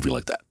song for a movie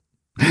like that.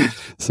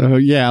 So,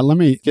 yeah, let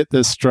me get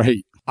this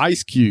straight.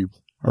 Ice Cube,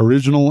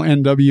 original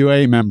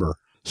NWA member,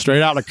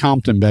 straight out of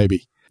Compton,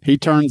 baby. He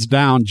turns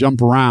down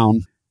Jump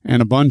Around,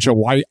 and a bunch of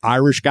white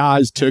Irish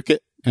guys took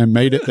it and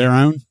made it their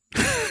own.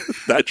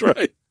 That's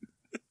right.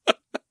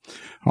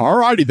 All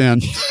righty then.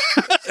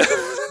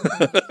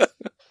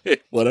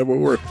 Whatever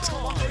works.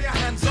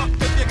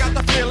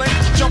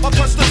 Jump up,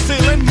 touch the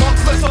ceiling,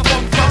 monks, let's a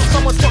funk flow.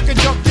 Someone's fucking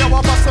junk, yo, I'll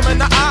bust them in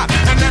the eye.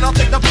 And then I'll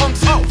take the punks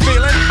out,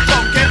 feeling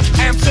funky.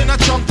 Amps in a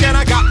trunk, and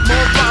I got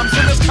more rhymes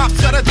than this cops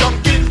at a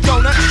Dunkin'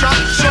 Donut shop.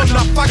 Sure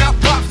enough, I got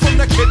props from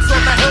the kids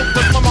on the hill,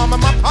 plus my mom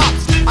and my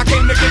pops. I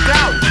came to get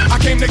down, I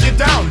came to get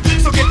down.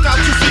 So get out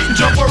your seat and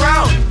jump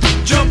around,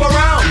 jump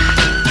around,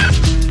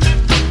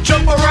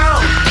 jump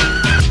around,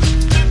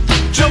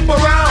 jump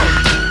around,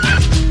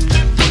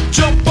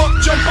 jump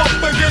up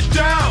and get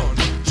down.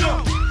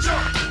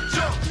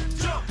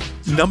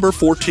 Number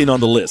 14 on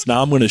the list.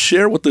 Now I'm going to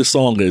share what this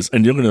song is,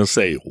 and you're going to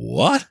say,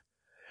 what?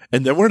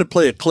 And then we're going to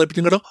play a clip, and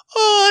you're going to go,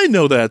 oh, I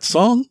know that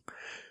song.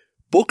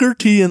 Booker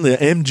T and the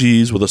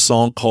MGs with a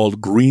song called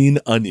Green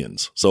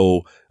Onions.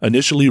 So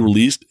initially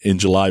released in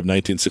July of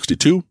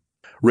 1962,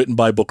 written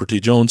by Booker T.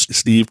 Jones,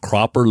 Steve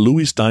Cropper,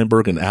 Louis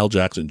Steinberg, and Al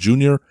Jackson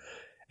Jr.,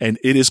 and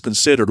it is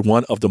considered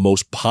one of the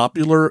most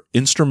popular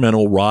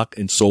instrumental rock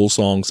and soul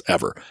songs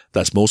ever.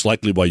 That's most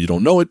likely why you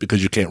don't know it,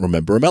 because you can't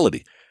remember a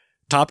melody.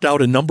 Topped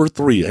out at number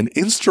 3, an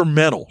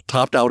instrumental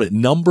topped out at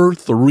number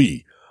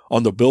 3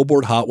 on the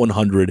Billboard Hot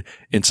 100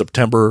 in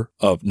September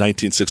of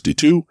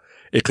 1962.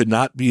 It could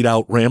not beat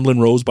out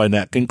Ramblin' Rose by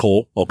Nat King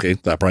Cole. Okay,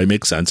 that probably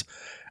makes sense.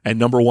 And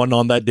number 1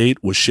 on that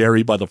date was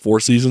Sherry by the Four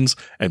Seasons.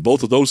 And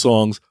both of those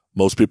songs,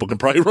 most people can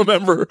probably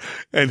remember.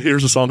 And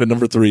here's a song at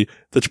number 3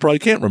 that you probably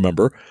can't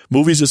remember.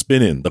 Movies it's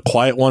been in: The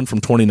Quiet One from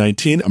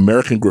 2019,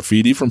 American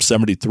Graffiti from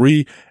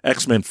 73,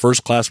 X-Men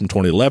First Class from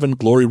 2011,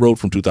 Glory Road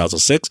from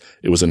 2006.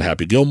 It was in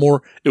Happy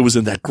Gilmore. It was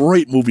in that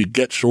great movie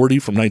Get Shorty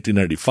from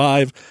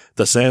 1995,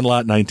 The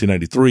Sandlot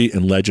 1993,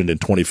 and Legend in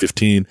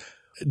 2015.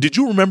 Did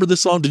you remember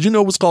this song? Did you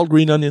know it was called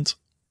Green Onions?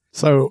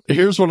 So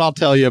here's what I'll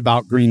tell you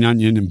about Green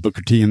Onion and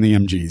Booker T and the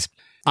MGs.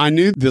 I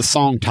knew the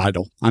song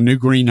title. I knew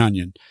Green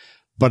Onion,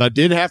 but I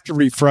did have to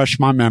refresh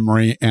my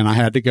memory, and I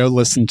had to go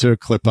listen to a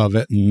clip of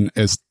it. And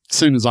as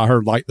soon as I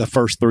heard like the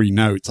first 3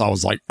 notes, I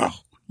was like, oh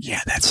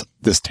yeah, that's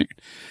this tune.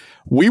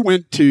 We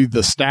went to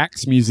the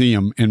Stax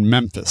Museum in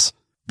Memphis.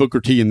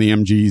 Booker T and the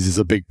MGs is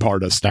a big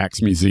part of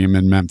Stax Museum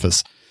in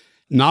Memphis.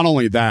 Not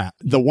only that,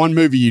 the one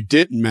movie you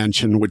didn't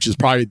mention, which is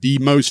probably the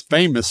most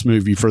famous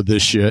movie for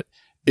this shit,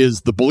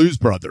 is the Blues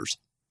Brothers.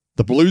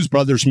 The Blues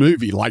Brothers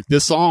movie. Like,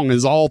 this song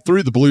is all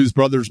through the Blues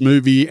Brothers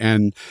movie,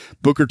 and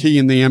Booker T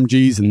and the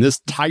MGs, and this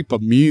type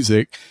of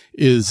music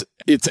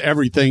it's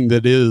everything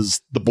that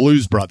is the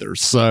Blues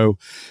Brothers. So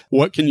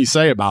what can you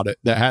say about it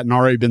that hadn't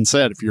already been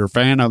said? If you're a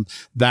fan of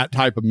that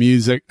type of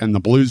music and the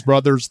Blues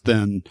Brothers,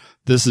 then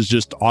this is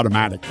just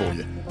automatic for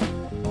you.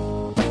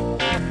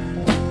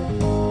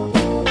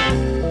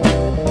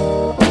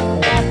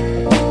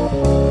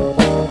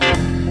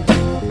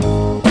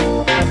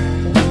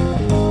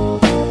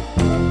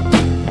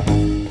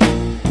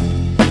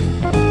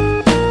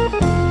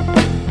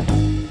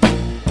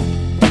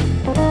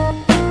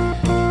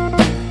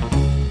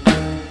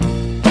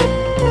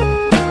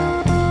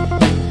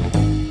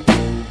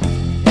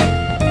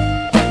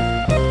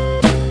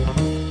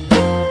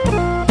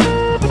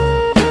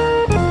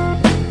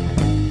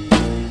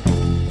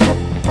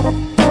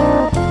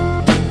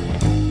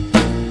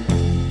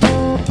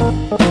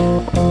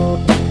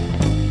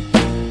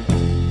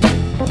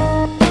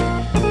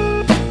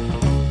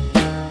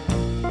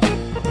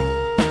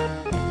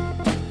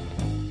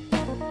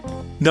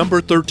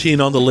 Number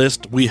 13 on the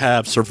list, we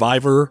have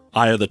Survivor,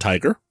 Eye of the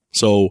Tiger.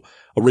 So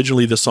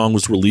originally this song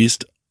was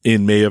released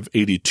in May of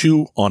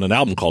 82 on an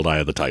album called Eye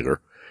of the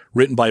Tiger,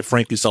 written by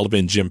Frankie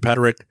Sullivan, Jim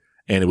Peterick,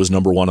 and it was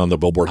number 1 on the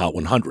Billboard Hot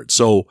 100.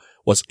 So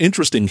what's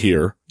interesting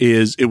here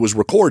is it was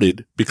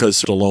recorded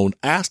because Stallone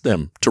asked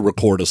them to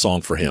record a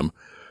song for him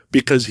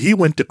because he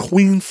went to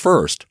Queen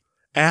first,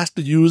 asked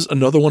to use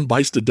Another One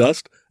Bites the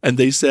Dust, and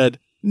they said,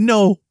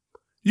 no,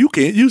 you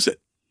can't use it.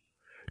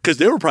 Because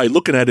they were probably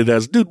looking at it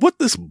as, dude, what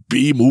this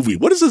B movie?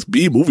 What is this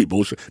B movie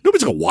bullshit?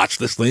 Nobody's going to watch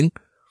this thing.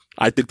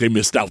 I think they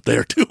missed out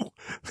there, too.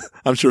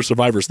 I'm sure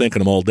Survivor's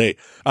thanking them all day.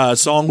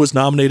 Song was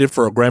nominated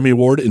for a Grammy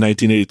Award in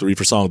 1983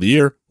 for Song of the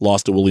Year.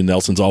 Lost to Willie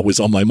Nelson's Always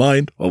on My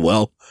Mind. Oh,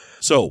 well.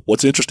 So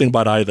what's interesting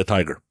about Eye of the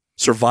Tiger?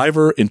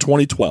 Survivor in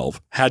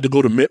 2012 had to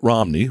go to Mitt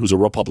Romney, who's a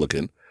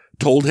Republican,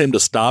 told him to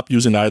stop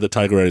using Eye of the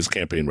Tiger at his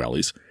campaign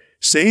rallies.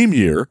 Same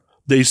year,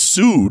 they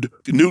sued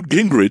Newt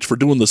Gingrich for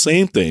doing the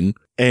same thing,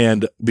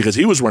 and because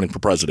he was running for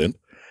president.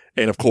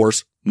 And of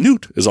course,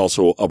 Newt is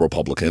also a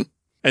Republican.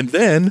 And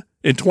then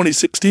in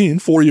 2016,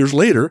 4 years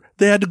later,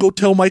 they had to go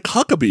tell Mike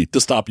Huckabee to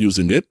stop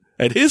using it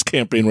at his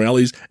campaign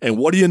rallies. And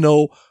what do you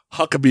know?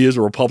 Huckabee is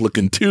a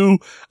Republican too.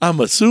 I'm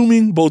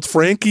assuming both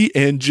Frankie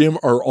and Jim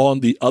are on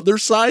the other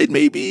side,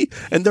 maybe.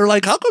 And they're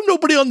like, how come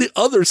nobody on the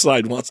other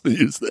side wants to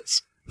use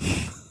this?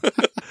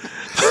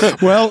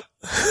 Well,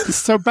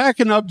 so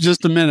backing up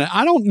just a minute,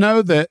 I don't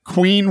know that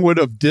Queen would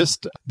have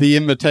dissed the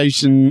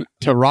invitation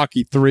to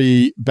Rocky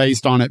III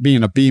based on it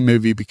being a B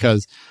movie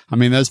because, I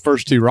mean, those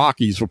first 2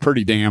 Rockies were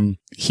pretty damn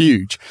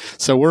huge.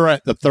 So we're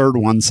at the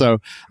 3rd one. So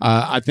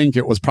I think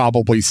it was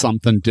probably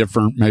something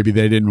different. Maybe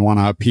they didn't want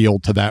to appeal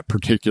to that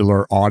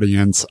particular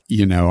audience.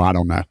 You know, I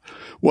don't know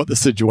what the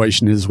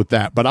situation is with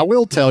that. But I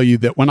will tell you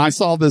that when I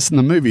saw this in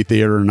the movie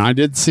theater, and I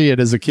did see it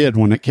as a kid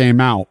when it came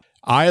out,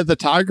 Eye of the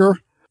Tiger,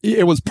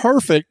 it was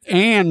perfect.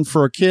 And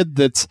for a kid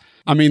that's,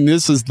 I mean,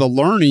 this is the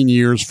learning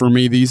years for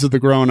me. These are the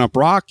growing up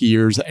rock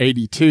years,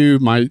 82,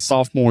 my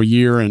sophomore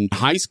year in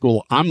high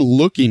school. I'm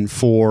looking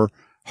for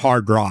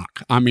hard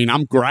rock. I mean,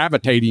 I'm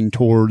gravitating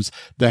towards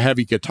the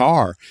heavy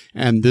guitar,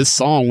 and this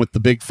song with the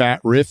big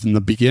fat riff in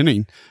the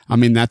beginning, I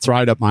mean, that's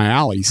right up my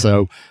alley.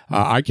 So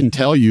I can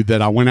tell you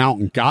that I went out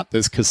and got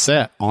this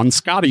cassette on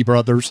Scotty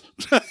Brothers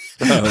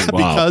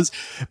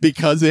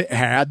because it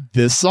had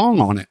this song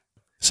on it.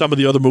 Some of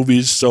the other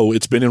movies, so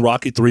it's been in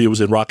Rocky 3, it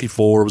was in Rocky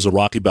 4, it was a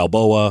Rocky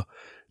Balboa.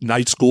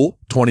 Night School,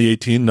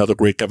 2018, another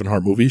great Kevin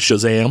Hart movie.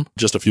 Shazam,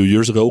 just a few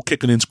years ago.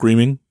 Kicking and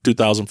Screaming,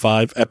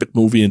 2005. Epic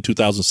movie in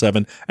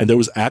 2007. And there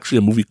was actually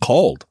a movie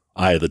called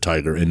Eye of the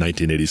Tiger in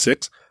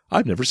 1986.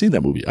 I've never seen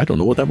that movie. I don't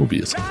know what that movie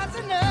is.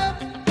 Rising up,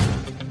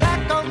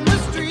 back on the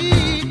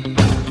street.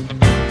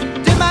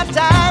 Did my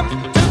time,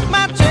 took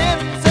my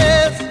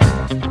chances.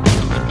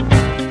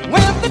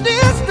 Went the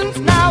distance,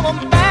 now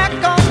I'm back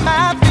on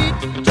my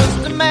feet.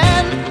 Just a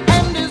man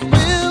and his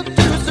will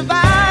to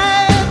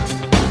survive.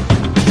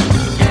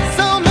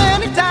 So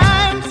many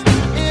times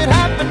it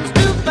happens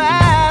too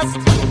fast.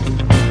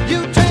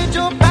 You trade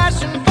your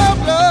passion for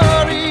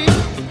glory.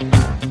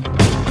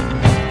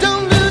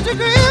 Don't lose your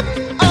grip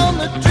on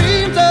the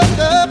dreams of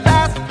the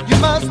past. You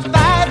must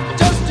fight.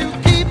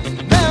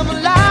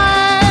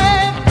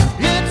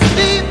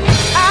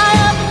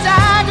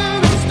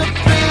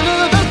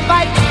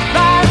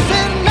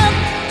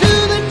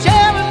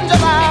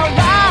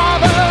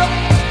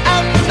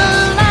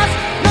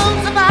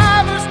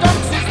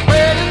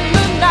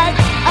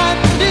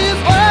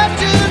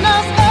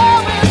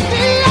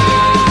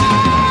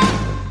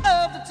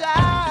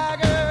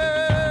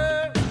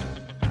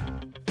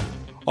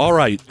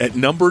 right, at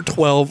number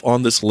 12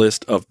 on this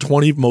list of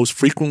 20 most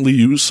frequently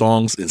used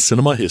songs in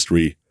cinema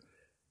history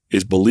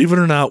is, believe it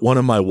or not, one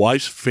of my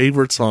wife's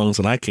favorite songs,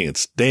 and I can't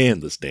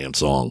stand this damn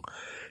song.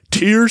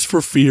 Tears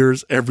for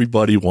Fears,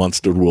 Everybody Wants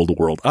to Rule the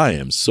World. I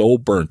am so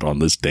burnt on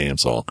this damn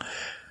song.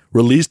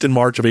 Released in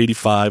March of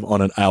 85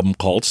 on an album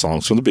called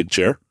Songs from the Big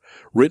Chair,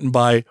 written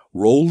by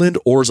Roland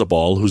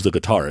Orzabal, who's the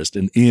guitarist,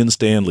 and Ian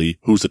Stanley,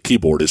 who's the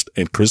keyboardist,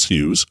 and Chris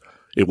Hughes.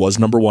 It was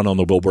number 1 on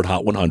the Billboard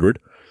Hot 100.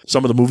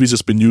 Some of the movies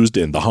it's been used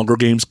in: The Hunger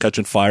Games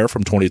Catching Fire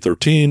from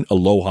 2013,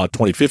 Aloha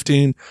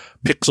 2015,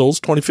 Pixels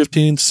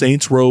 2015,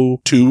 Saints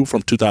Row 2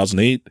 from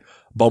 2008,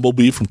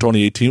 Bumblebee from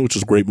 2018, which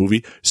was a great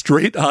movie,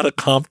 Straight Outta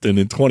Compton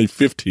in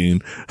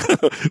 2015,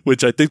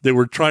 which I think they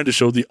were trying to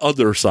show the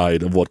other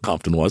side of what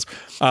Compton was,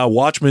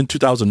 Watchmen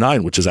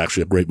 2009, which is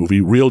actually a great movie,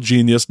 Real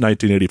Genius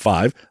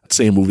 1985,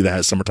 same movie that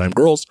has Summertime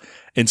Girls,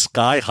 and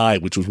Sky High,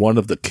 which was one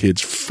of the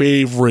kids'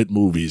 favorite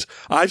movies.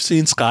 I've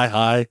seen Sky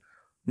High,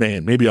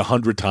 man, maybe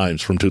 100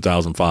 times from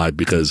 2005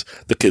 because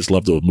the kids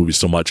love those movies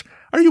so much.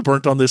 Are you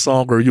burnt on this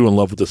song, or are you in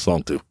love with this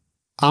song too?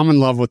 I'm in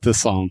love with this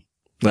song.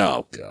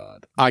 Oh,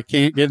 God. I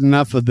can't get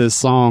enough of this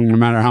song no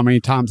matter how many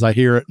times I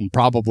hear it. And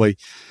probably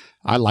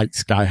I like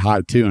Sky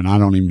High too, and I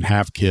don't even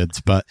have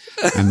kids,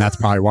 and that's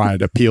probably why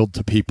it appealed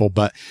to people.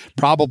 But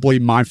probably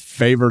my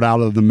favorite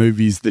out of the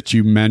movies that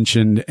you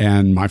mentioned,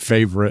 and my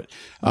favorite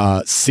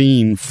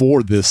scene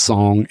for this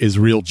song is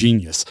Real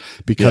Genius,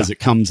 because it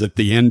comes at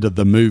the end of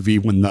the movie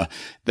when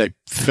they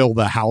fill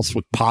the house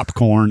with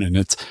popcorn and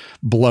it's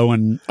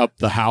blowing up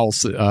the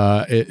house.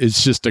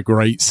 It's just a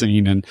great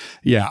scene. And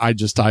yeah, I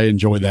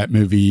enjoy that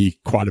movie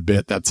quite a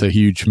bit. That's a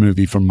huge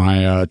movie from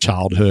my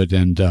childhood.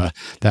 And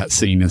that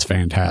scene is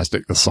fantastic.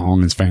 The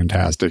song is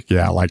fantastic.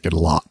 Yeah, I like it a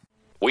lot.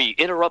 We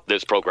interrupt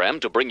this program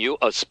to bring you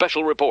a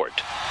special report.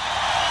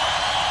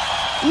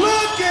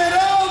 Look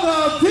at all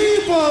the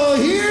people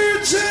here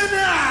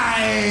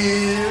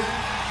tonight.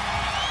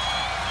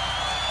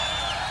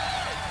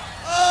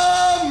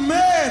 Oh,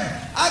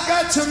 man, I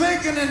got to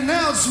make an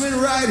announcement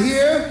right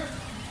here.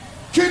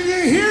 Can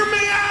you hear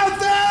me out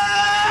there?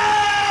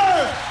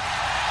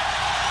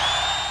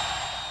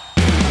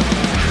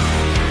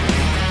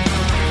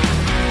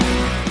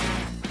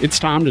 It's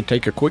time to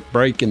take a quick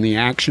break in the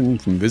action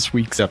from this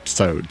week's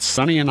episode.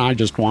 Sonny and I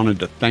just wanted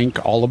to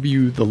thank all of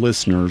you, the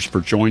listeners,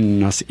 for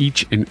joining us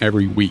each and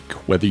every week.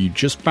 Whether you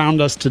just found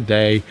us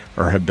today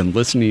or have been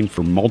listening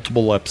for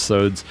multiple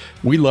episodes,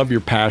 we love your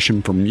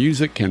passion for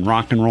music and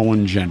rock and roll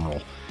in general.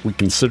 We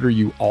consider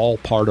you all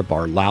part of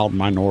our Loud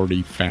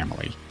Minority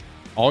family.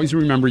 Always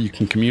remember you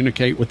can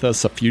communicate with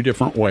us a few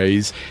different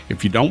ways.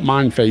 If you don't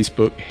mind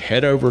Facebook,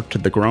 head over to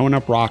the Growing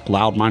Up Rock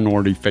Loud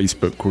Minority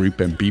Facebook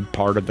group and be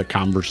part of the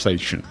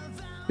conversation.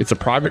 It's a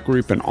private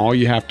group, and all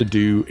you have to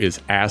do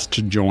is ask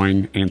to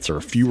join, answer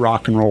a few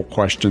rock and roll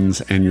questions,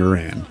 and you're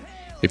in.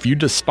 If you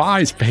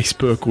despise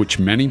Facebook, which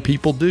many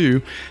people do,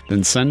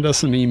 then send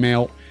us an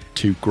email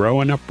to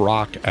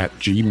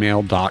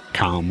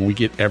growinguprock@gmail.com. We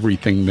get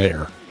everything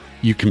there.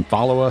 You can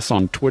follow us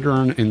on Twitter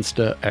and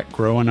Insta at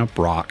Growing Up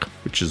Rock,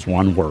 which is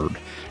one word,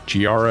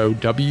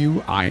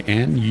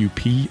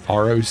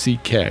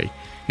 GROWINUPROCK.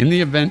 In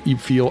the event you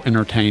feel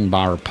entertained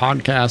by our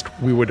podcast,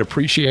 we would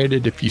appreciate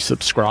it if you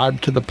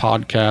subscribe to the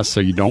podcast so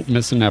you don't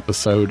miss an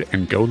episode,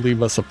 and go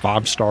leave us a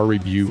 5-star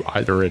review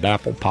either at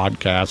Apple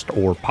Podcast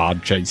or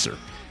Podchaser.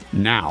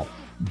 Now,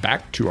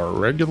 back to our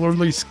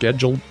regularly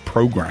scheduled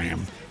program.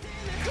 With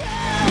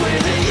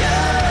the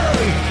young,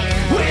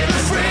 with the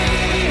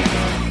free,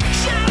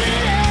 shout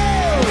it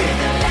out with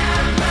the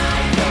loud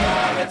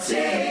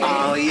minority.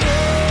 Oh yeah.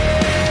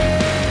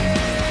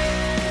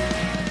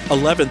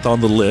 11th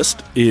on the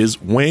list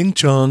is Wang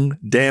Chung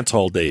Dance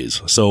Hall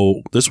Days.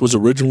 So this was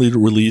originally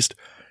released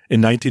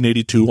in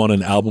 1982 on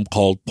an album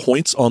called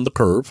Points on the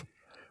Curve,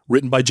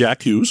 written by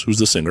Jack Hughes, who's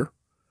the singer.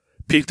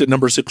 Peaked at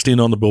number 16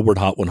 on the Billboard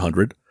Hot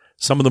 100.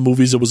 Some of the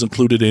movies it was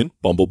included in: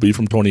 Bumblebee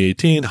from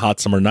 2018, Hot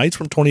Summer Nights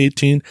from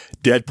 2018,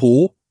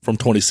 Deadpool from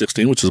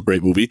 2016, which is a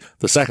great movie.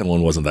 The second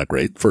one wasn't that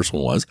great. The first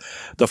one was.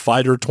 The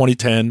Fighter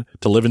 2010,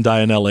 To Live and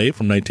Die in LA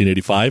from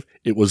 1985.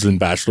 It was in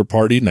Bachelor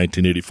Party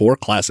 1984,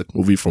 classic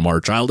movie from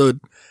our childhood.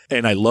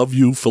 And I Love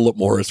You, Philip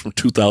Morris from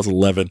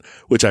 2011,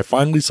 which I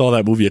finally saw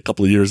that movie a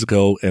couple of years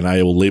ago, and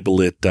I will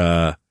label it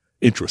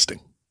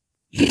interesting.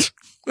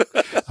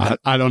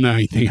 I don't know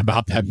anything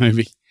about that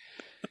movie.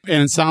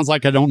 And it sounds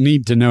like I don't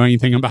need to know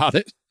anything about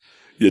it.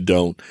 You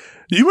don't.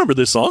 You remember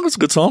this song? It's a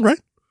good song, right?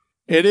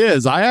 It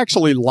is. I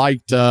actually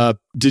liked,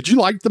 did you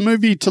like the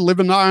movie To Live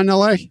and Die in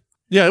LA?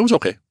 Yeah, it was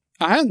okay.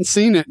 I hadn't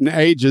seen it in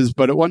ages,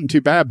 but it wasn't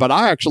too bad. But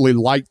I actually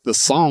liked the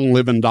song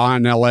Live and Die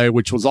in LA,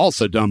 which was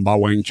also done by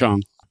Wang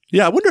Chung.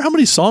 Yeah, I wonder how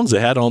many songs they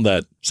had on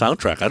that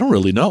soundtrack. I don't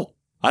really know.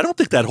 I don't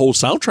think that whole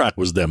soundtrack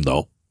was them,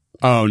 though.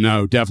 Oh,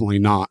 no, definitely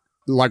not.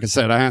 Like I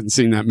said, I hadn't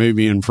seen that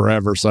movie in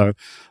forever, so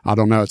I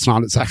don't know. It's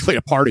not exactly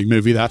a party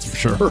movie, that's for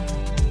sure.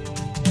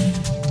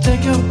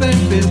 Take your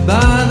baby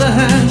by the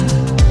hand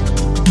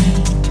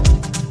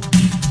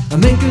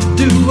and make her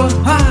do a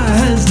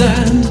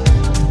handstand.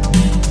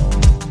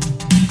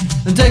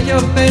 And take your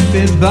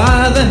baby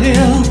by the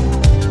heel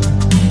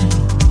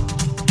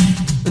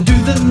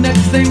the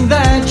next thing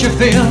that you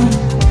feel.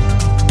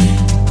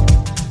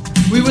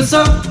 We were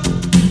so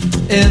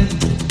in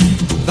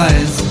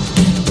phase,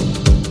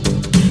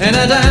 and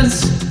I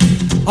danced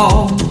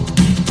all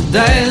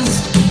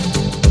days.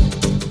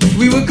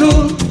 We were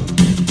cool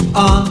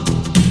on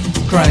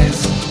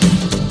craze.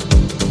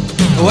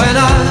 When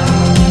I,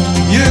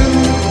 you,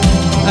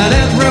 and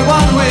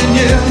everyone we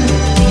knew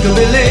could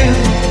believe,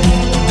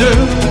 do,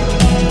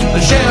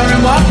 and share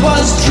in what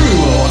was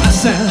true. Oh, I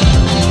said,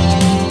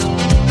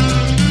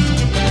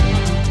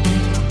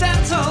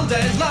 dance all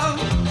days long.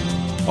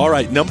 All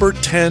right, number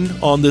 10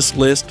 on this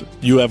list.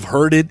 You have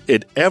heard it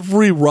at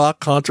every rock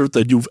concert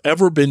that you've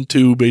ever been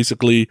to,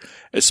 basically,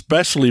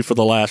 especially for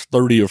the last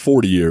 30 or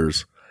 40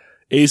 years.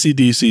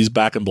 AC/DC's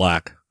Back in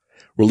Black,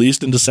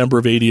 released in December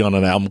of 80 on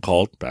an album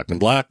called Back in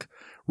Black,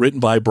 written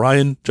by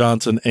Brian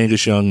Johnson,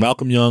 Angus Young,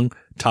 Malcolm Young,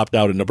 topped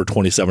out at number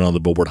 27 on the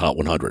Billboard Hot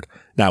 100.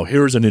 Now,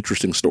 here's an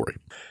interesting story.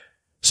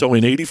 So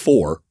in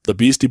 84, the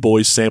Beastie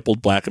Boys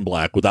sampled Back in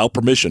Black, without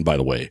permission, by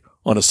the way,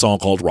 on a song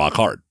called Rock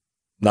Hard.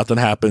 Nothing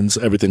happens,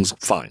 everything's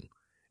fine.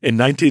 In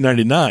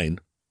 1999,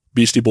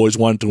 Beastie Boys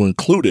wanted to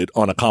include it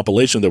on a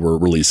compilation they were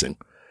releasing.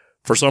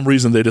 For some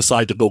reason, they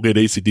decided to go get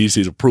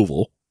AC/DC's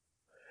approval.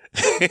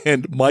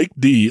 And Mike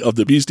D of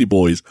the Beastie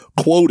Boys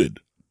quoted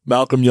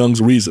Malcolm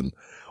Young's reason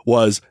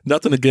was,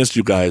 nothing against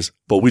you guys,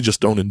 but we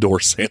just don't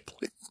endorse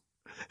sampling.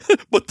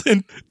 But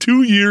then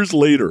 2 years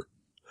later,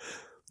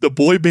 the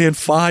boy band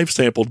 5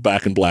 sampled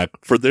Back in Black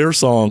for their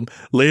song,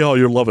 Lay All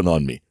Your Lovin'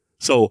 on Me.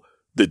 So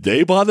did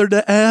they bother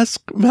to ask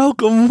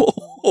Malcolm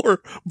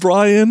or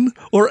Brian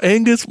or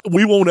Angus?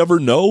 We won't ever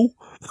know.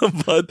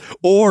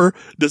 Or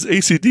does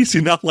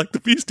AC/DC not like the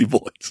Beastie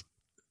Boys?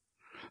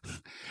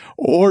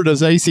 Or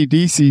does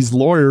AC/DC's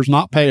lawyers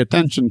not pay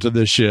attention to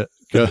this shit?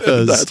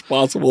 Because that's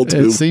possible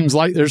too. It seems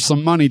like there's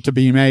some money to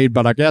be made,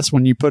 but I guess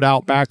when you put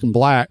out Back in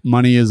Black,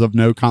 money is of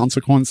no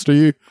consequence to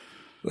you.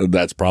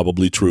 That's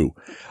probably true.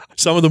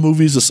 Some of the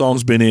movies the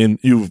song's been in,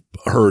 you've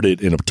heard it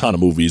in a ton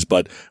of movies,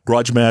 but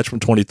Grudge Match from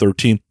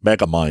 2013,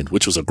 Megamind,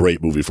 which was a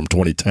great movie from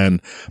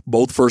 2010.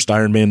 Both first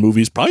Iron Man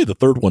movies, probably the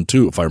third one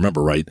too, if I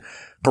remember right.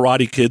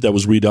 Karate Kid that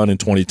was redone in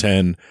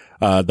 2010,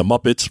 The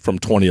Muppets from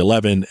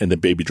 2011, and then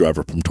Baby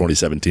Driver from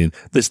 2017.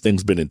 This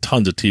thing's been in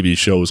tons of TV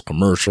shows,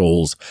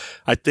 commercials.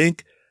 I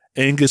think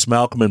Angus,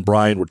 Malcolm, and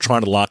Brian were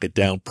trying to lock it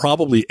down.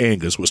 Probably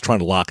Angus was trying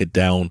to lock it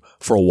down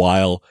for a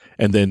while,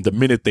 and then the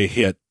minute they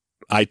hit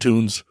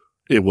iTunes,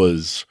 it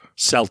was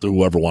sell to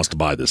whoever wants to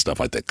buy this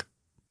stuff, I think.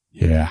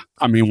 Yeah.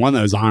 I mean, one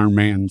of those Iron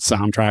Man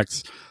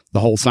soundtracks,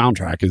 the whole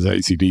soundtrack is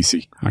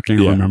AC/DC. I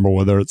can't remember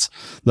whether it's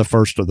the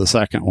first or the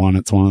second one.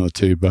 It's one of the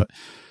two, but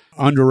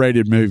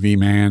underrated movie,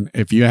 man.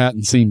 If you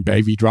hadn't seen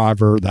Baby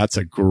Driver, that's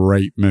a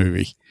great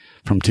movie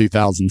from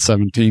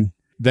 2017.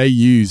 They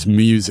use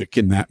music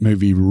in that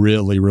movie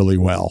really, really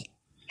well.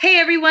 Hey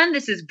everyone,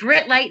 this is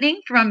Britt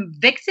Lightning from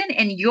Vixen,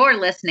 and you're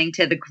listening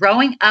to the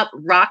Growing Up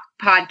Rock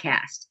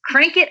Podcast.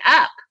 Crank it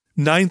up.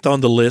 9th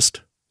on the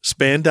list,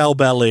 Spandau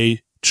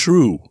Ballet,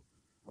 True.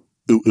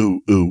 Ooh,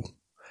 ooh, ooh.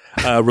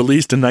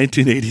 Released in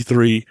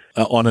 1983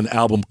 on an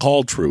album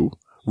called True,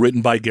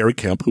 written by Gary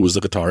Kemp, who was the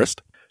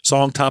guitarist.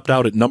 Song topped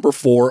out at number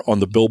 4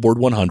 on the Billboard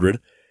 100.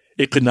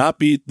 It could not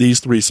beat these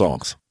 3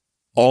 songs.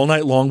 All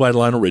Night Long by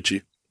Lionel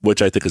Richie,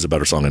 which I think is a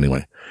better song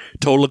anyway.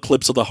 Total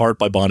Eclipse of the Heart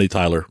by Bonnie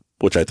Tyler,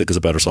 which I think is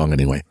a better song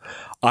anyway.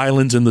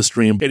 Islands in the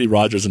Stream, Kenny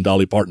Rogers and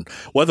Dolly Parton.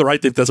 Whether I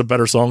think that's a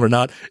better song or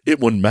not, it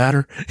wouldn't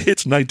matter.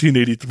 It's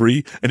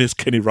 1983, and it's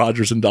Kenny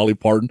Rogers and Dolly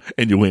Parton,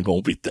 and you ain't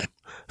gonna beat them.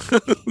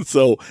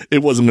 So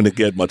it wasn't going to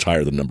get much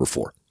higher than number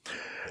 4.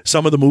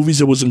 Some of the movies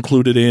it was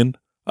included in,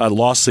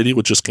 Lost City,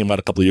 which just came out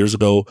a couple of years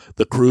ago.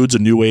 The Croods: A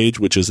New Age,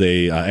 which is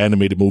a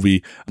animated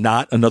movie.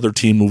 Not Another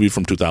Teen movie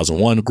from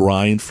 2001.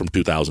 Grind from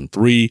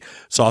 2003.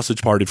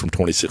 Sausage Party from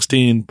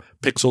 2016.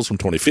 Pixels from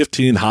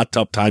 2015. Hot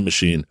Tub Time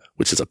Machine,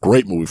 which is a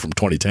great movie from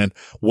 2010.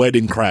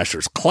 Wedding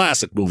Crashers,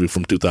 classic movie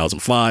from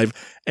 2005.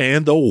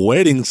 And The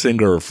Wedding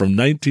Singer from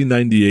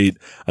 1998,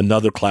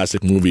 another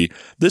classic movie.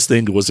 This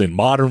thing was in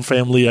Modern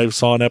Family. I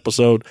saw an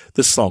episode.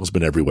 This song's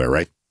been everywhere,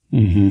 right?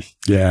 Mm-hmm.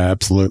 Yeah,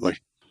 absolutely.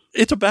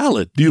 It's a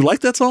ballad. Do you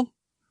like that song?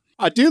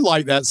 I do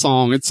like that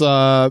song. It's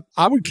I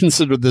would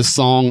consider this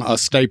song a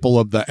staple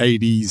of the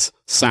 80s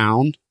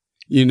sound,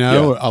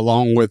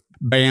 along with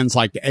bands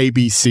like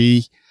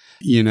ABC,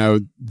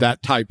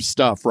 that type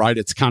stuff, right?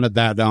 It's kind of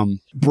that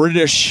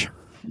British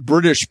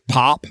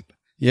pop.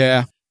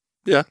 Yeah.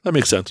 Yeah, that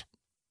makes sense.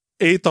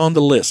 8th on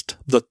the list,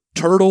 The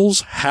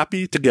Turtles'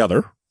 Happy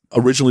Together,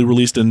 originally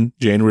released in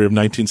January of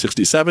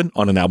 1967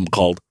 on an album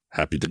called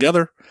Happy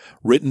Together,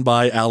 written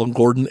by Alan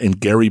Gordon and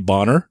Gary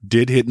Bonner,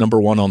 did hit number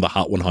 1 on the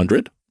Hot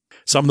 100.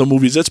 Some of the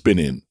movies it's been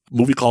in, a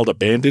movie called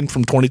Abandoned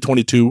from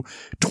 2022,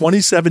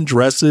 27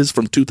 Dresses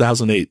from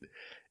 2008.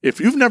 If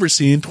you've never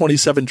seen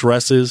 27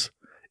 Dresses,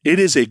 it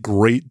is a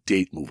great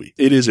date movie.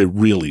 It is a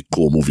really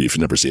cool movie if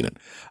you've never seen it.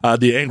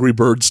 The Angry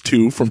Birds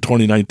 2 from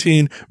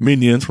 2019,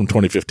 Minions from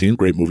 2015,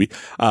 great movie.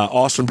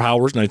 Austin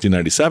Powers,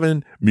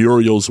 1997,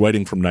 Muriel's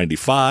Wedding from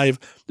 95.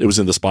 It was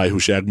in The Spy Who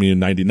Shagged Me in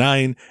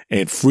 99,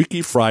 and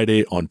Freaky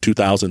Friday on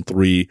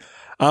 2003.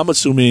 I'm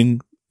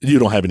assuming You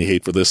don't have any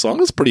hate for this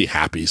song. It's a pretty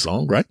happy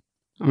song, right?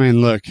 I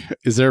mean, look,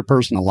 is there a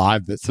person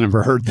alive that's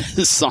never heard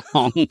this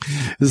song?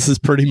 This is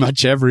pretty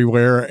much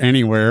everywhere,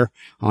 anywhere,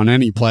 on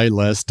any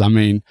playlist. I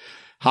mean,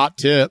 hot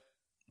tip,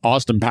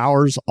 Austin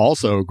Powers,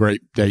 also a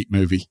great date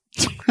movie.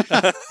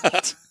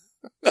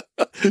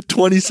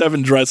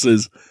 27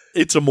 Dresses.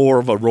 It's a more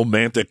of a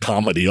romantic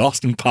comedy.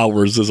 Austin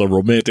Powers is a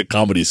romantic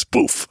comedy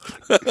spoof.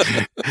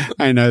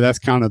 I know that's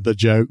kind of the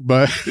joke,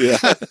 but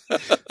Yeah.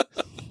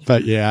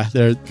 but yeah,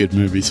 they're good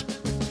movies.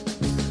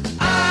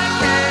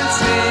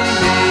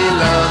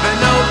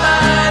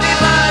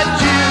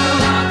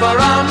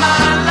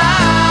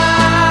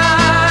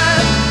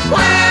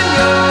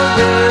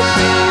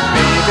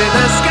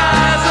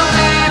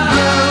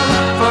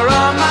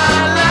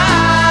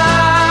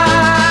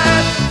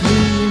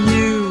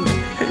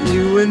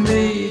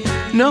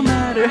 No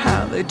matter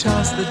how they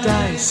toss the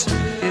dice,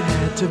 it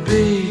had to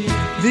be.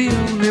 The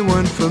only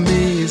one for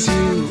me is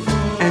you,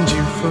 and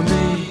you for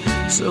me.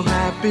 So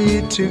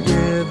happy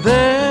together.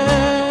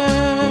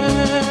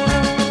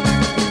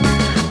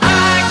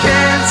 I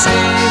can't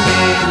see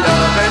me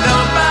loving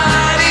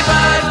nobody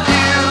but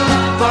you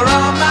for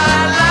all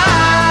my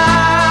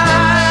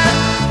life.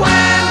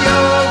 When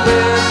you're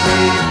with me,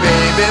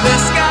 baby, the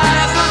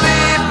skies will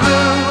be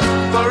blue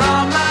for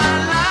all my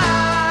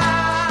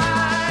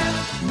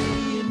life.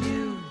 Me and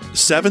you.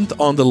 7th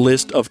on the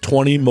list of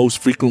 20 most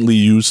frequently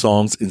used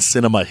songs in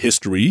cinema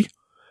history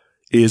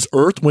is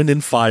Earth, Wind,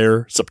 and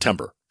Fire,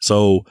 September.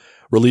 So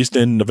released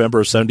in November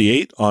of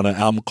 78 on an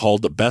album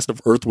called The Best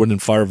of Earth, Wind, and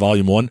Fire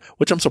Volume 1,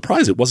 which I'm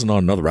surprised it wasn't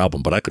on another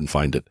album, but I couldn't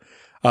find it.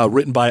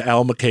 Written by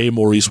Al McKay,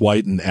 Maurice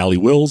White, and Allie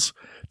Wills.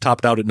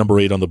 Topped out at number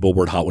 8 on the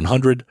Billboard Hot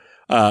 100.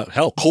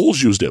 Hell,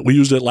 Kohl's used it. We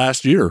used it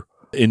last year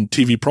in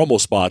TV promo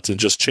spots and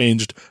just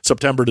changed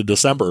September to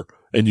December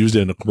and used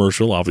it in a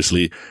commercial.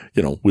 Obviously,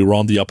 we were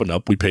on the up and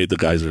up. We paid the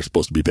guys that are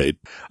supposed to be paid.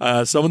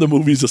 Some of the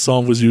movies the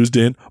song was used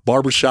in: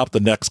 Barbershop, The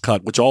Next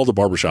Cut, which all the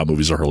Barbershop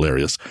movies are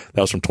hilarious.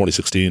 That was from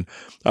 2016.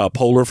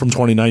 Polar from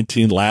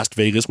 2019. Last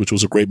Vegas, which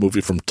was a great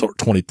movie from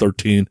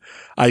 2013.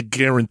 I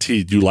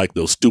guaranteed you like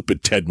those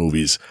stupid Ted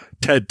movies.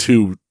 Ted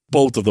 2,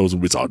 both of those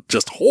movies are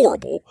just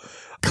horrible.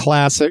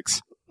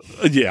 Classics.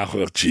 Yeah,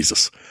 oh,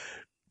 Jesus.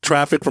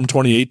 Traffic from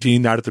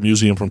 2018, Night at the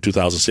Museum from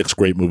 2006,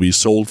 great movie.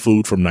 Soul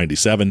Food from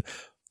 97,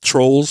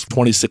 Trolls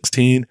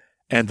 2016,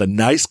 and The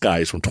Nice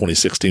Guys from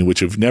 2016,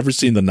 which if you've never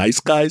seen The Nice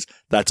Guys,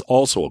 that's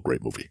also a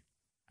great movie.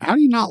 How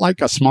do you not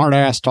like a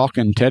smart-ass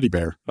talking teddy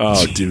bear?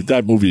 Oh, dude,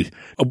 that movie,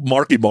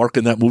 Marky Mark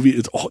in that movie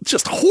is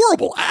just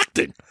horrible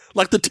acting.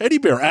 Like the teddy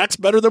bear acts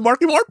better than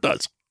Marky Mark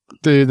does.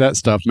 Dude, that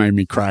stuff made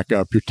me crack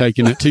up. You're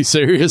taking it too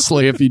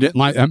seriously if you didn't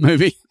like that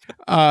movie.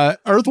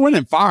 Earth, Wind,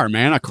 and Fire,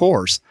 man, of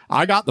course.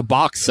 I got the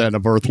box set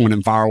of Earth, Wind,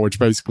 and Fire, which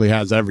basically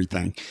has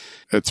everything.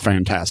 It's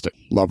fantastic.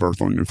 Love Earth,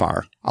 Wind, and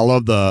Fire. I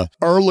love the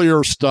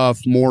earlier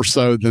stuff more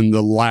so than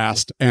the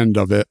last end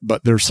of it,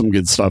 but there's some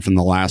good stuff in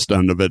the last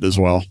end of it as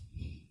well.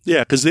 Yeah,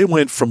 because they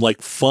went from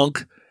like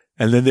funk,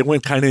 and then they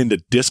went kind of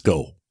into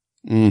disco,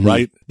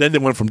 right? Then they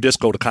went from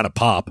disco to kind of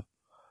pop.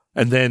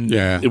 And then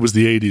it was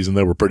the 80s and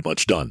they were pretty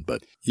much done.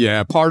 But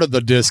yeah, part of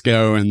the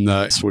disco and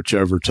the switch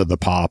over to the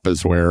pop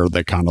is where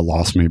they kind of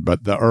lost me.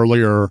 But the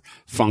earlier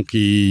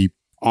funky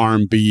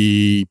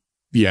R&B,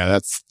 yeah,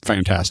 that's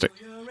fantastic.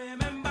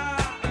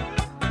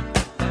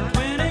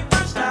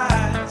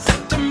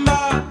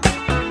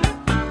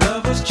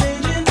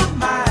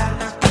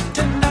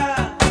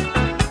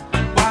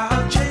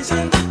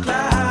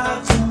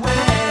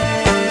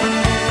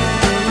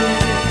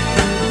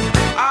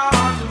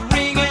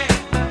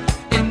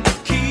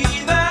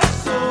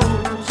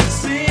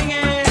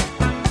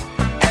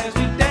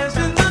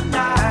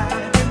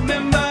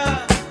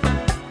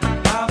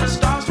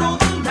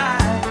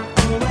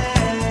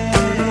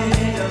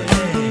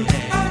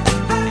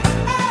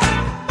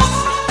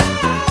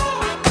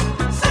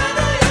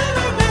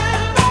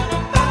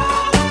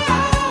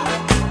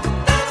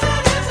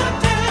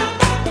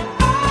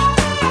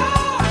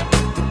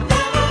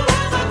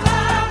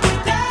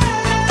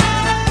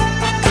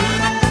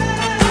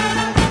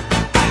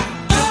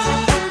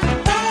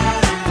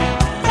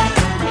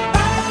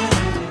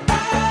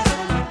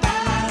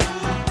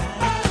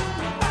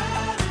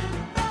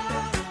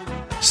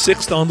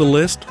 Sixth on the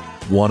list,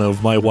 one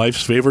of my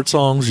wife's favorite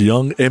songs,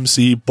 Young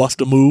MC Bust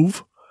a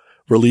Move,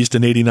 released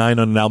in 89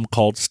 on an album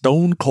called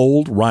Stone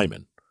Cold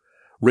Rhymin',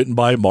 written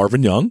by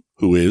Marvin Young,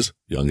 who is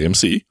Young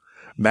MC,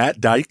 Matt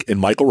Dyke, and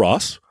Michael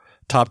Ross,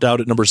 topped out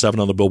at number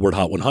 7 on the Billboard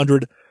Hot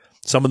 100.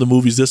 Some of the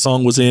movies this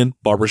song was in: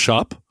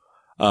 Barbershop,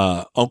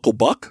 Uncle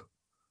Buck,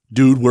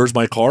 Dude, Where's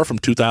My Car from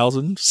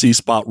 2000, See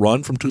Spot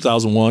Run from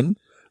 2001,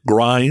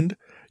 Grind,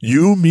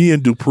 You, Me,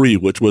 and Dupree,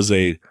 which was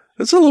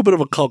it's a little bit of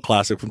a cult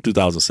classic from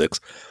 2006.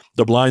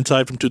 The Blind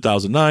Side from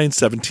 2009,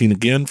 17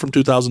 Again from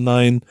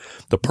 2009,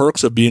 The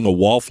Perks of Being a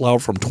Wallflower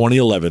from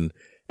 2011,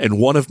 and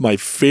one of my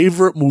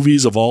favorite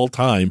movies of all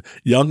time,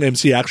 Young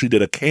MC actually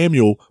did a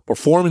cameo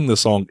performing the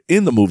song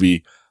in the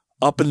movie,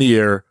 Up in the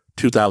Air,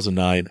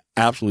 2009.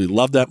 Absolutely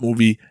love that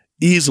movie.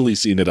 Easily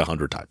seen it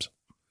 100 times.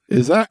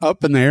 Is that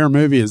Up in the Air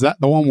movie? Is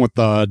that the one with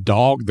the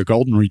dog, the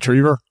golden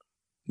retriever?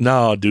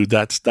 No, dude,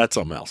 that's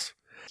something else.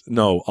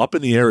 No, Up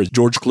in the Air is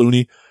George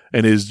Clooney,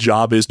 and his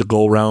job is to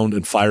go around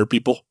and fire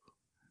people.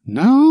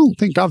 No, I don't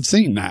think I've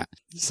seen that.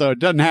 So it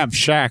doesn't have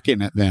Shaq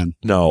in it then.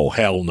 No,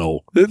 hell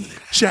no.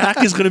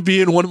 Shaq is going to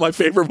be in one of my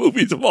favorite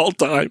movies of all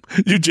time.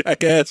 You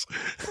jackass.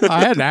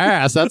 I had to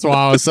ask. That's why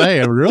I was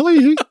saying, really?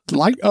 You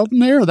like Up in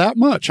the Air that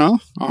much, huh?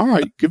 All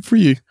right. Good for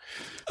you.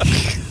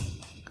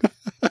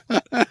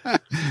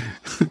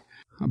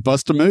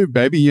 Bust a move,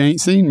 baby. You ain't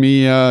seen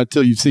me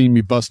till you've seen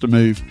me bust a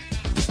move.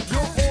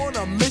 You're on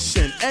a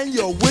mission and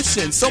you're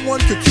wishing someone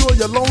could cure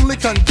your lonely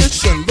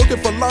condition. Looking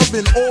for love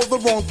in all the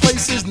wrong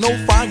places. No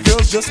fine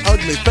girls, just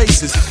ugly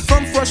faces.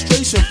 From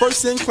frustration,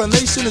 first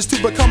inclination is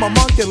to become a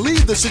monk and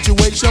leave the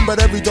situation.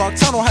 But every dark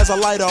tunnel has a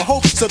light of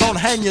hope, so don't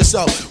hang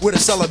yourself with a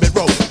celibate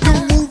rope.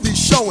 New movie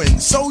showing,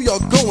 so you're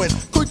going.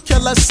 Could care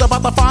less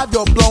about the 5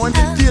 you're blowing.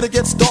 Theater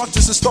gets dark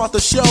just to start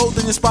the show.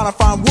 Then you spot a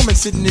fine woman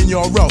sitting in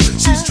your row.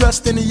 She's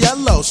dressed in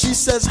yellow. She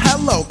says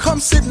hello. Come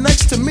sit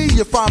next to me,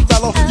 you fine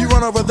fellow. You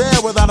run over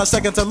there without a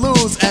second to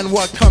lose. And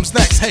what comes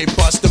next? Hey,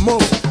 bust a move.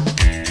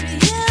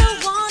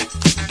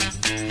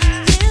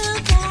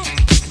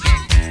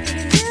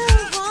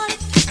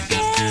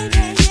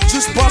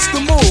 Just bust a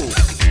move.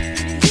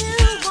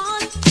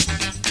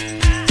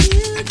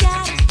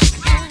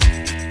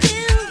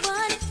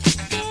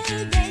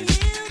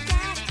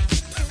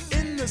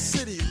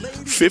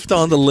 Fifth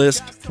on the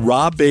list,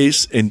 Rob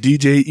Bass and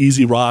DJ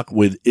Easy Rock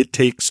with It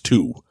Takes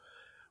Two.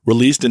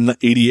 Released in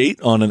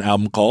 '88 on an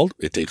album called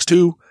It Takes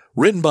Two,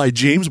 written by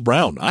James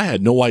Brown. I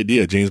had no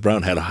idea James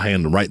Brown had a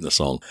hand in writing the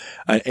song.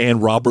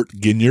 And Robert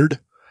Ginyard.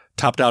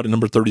 Topped out at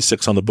number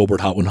 36 on the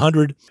Billboard Hot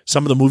 100.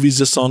 Some of the movies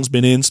this song's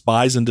been in: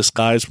 Spies in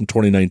Disguise from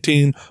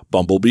 2019,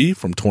 Bumblebee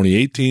from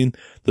 2018,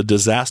 The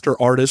Disaster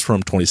Artist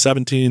from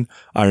 2017,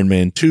 Iron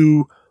Man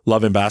 2,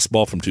 Love and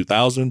Basketball from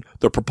 2000,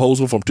 The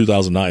Proposal from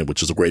 2009,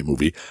 which is a great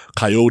movie,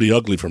 Coyote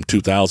Ugly from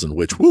 2000,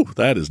 which,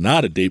 that is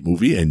not a date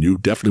movie, and you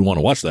definitely want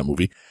to watch that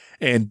movie.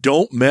 And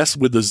Don't Mess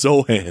with the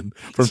Zohan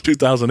from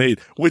 2008,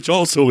 which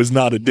also is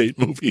not a date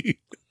movie.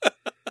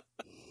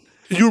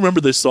 You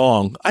remember this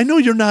song. I know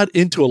you're not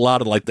into a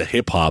lot of like the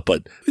hip hop,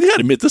 but you got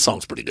to admit this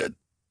song's pretty good.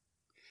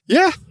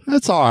 Yeah,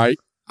 that's all right.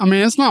 I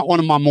mean, it's not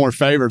one of my more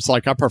favorites.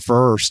 Like, I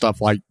prefer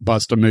stuff like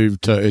Bust a Move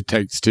to It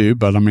Takes Two,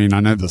 but I mean, I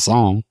know the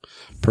song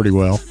pretty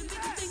well.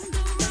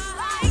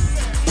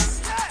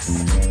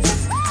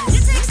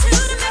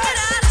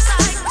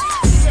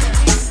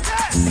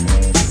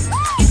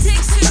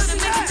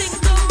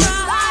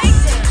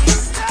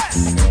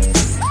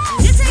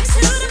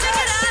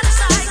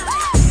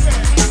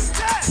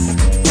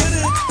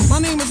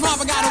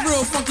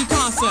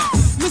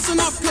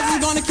 Listen up, cause I'm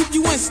gonna keep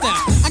you in step.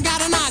 I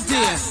got an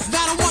idea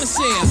that I wanna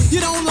share.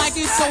 You don't like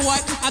it, so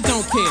what? I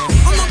don't care.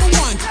 I'm number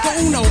one, the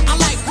uno, I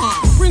like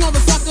calm. Bring all the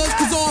suckers,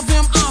 cause all of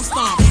them I'll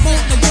stomp.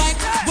 Won't neglect,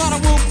 but I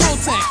will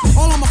protect.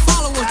 All of my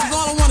followers, cause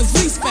all I want is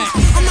respect.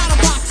 I'm not a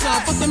boxer,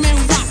 but the man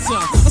who rocks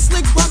her. A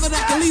slick brother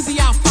that can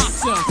easy out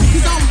fox her.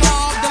 Cause I'm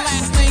Bob, the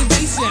last name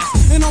Basis.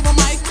 And over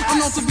mic,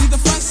 I'm known to be the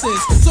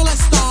freshest. So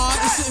let's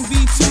start, it shouldn't be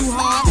too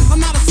hard. I'm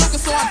not a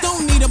sucker, so I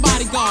don't need a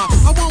bodyguard.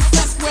 I won't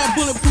fess, wear a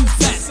bulletproof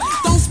vest.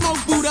 Don't smoke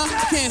Buddha,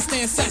 can't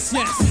stand sex,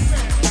 yes.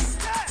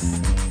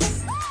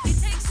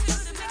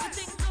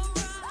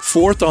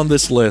 Fourth on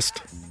this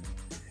list,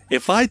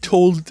 if I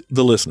told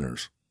the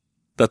listeners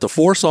that the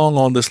fourth song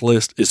on this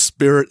list is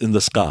Spirit in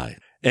the Sky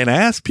and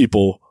asked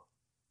people,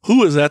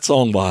 who is that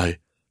song by?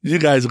 You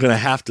guys are going to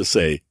have to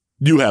say,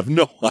 you have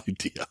no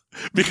idea,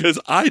 because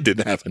I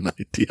didn't have an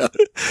idea.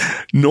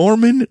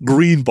 Norman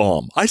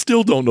Greenbaum. I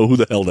still don't know who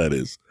the hell that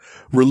is.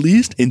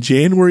 Released in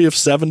January of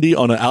 '70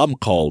 on an album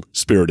called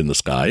Spirit in the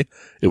Sky.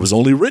 It was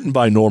only written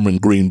by Norman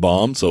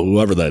Greenbaum, so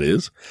whoever that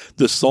is.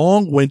 The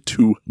song went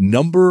to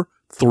number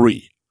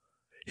 3.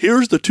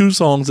 Here's the 2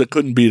 songs that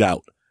couldn't beat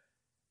out.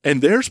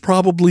 And there's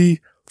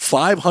probably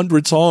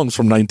 500 songs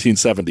from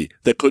 1970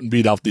 that couldn't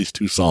beat out these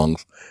 2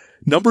 songs.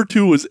 Number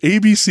 2 was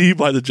ABC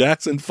by the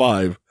Jackson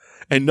 5.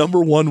 And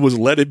number 1 was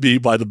Let It Be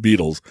by the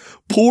Beatles.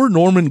 Poor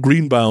Norman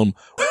Greenbaum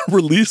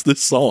released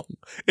this song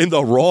in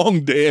the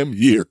wrong damn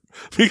year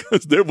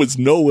because there was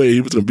no way he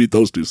was going to beat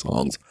those 2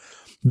 songs.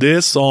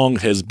 This song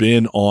has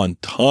been on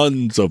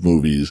tons of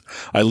movies.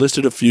 I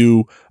listed a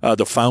few.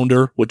 The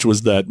Founder, which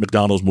was that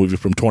McDonald's movie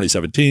from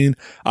 2017.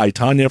 I,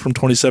 Tonya from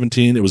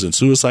 2017. It was in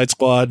Suicide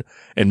Squad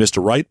and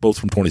Mr. Right, both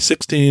from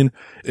 2016.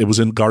 It was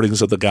in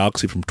Guardians of the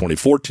Galaxy from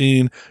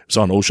 2014. It was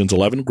on Ocean's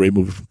 11, great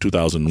movie from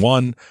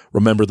 2001.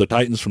 Remember the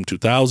Titans from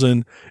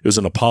 2000. It was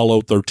in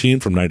Apollo 13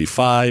 from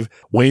 95.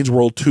 Wayne's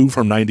World 2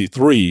 from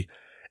 93.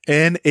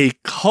 And a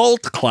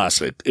cult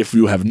classic, if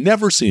you have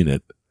never seen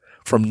it,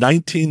 from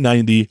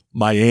 1990,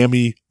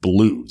 Miami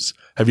Blues.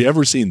 Have you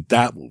ever seen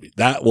that movie?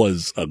 That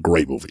was a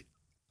great movie.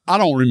 I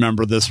don't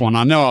remember this one.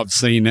 I know I've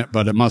seen it,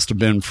 but it must have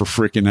been for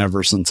freaking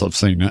ever since I've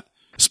seen it.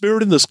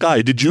 Spirit in the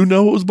Sky. Did you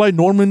know it was by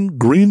Norman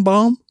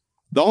Greenbaum?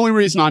 The only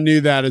reason I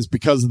knew that is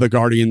because of the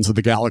Guardians of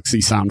the Galaxy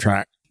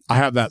soundtrack. I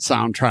have that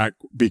soundtrack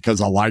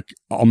because I like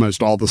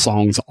almost all the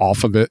songs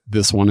off of it,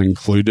 this one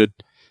included.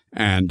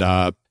 And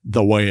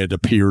the way it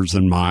appears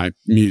in my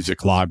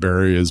music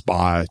library is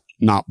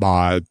not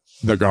by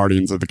the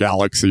Guardians of the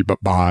Galaxy, but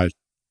by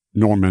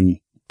Norman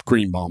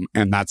Greenbaum.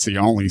 And that's the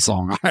only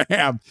song I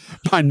have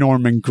by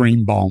Norman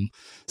Greenbaum.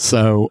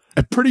 So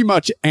pretty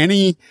much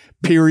any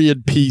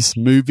period piece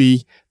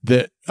movie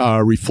that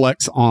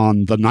reflects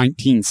on the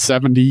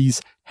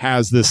 1970s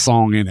has this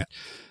song in it.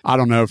 I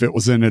don't know if it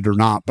was in it or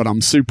not, but I'm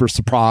super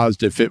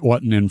surprised if it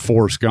wasn't in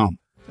Forrest Gump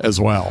as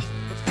well.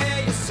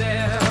 Prepare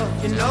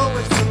yourself, you know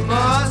it's a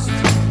must.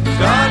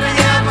 Gonna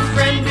have a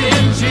friend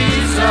in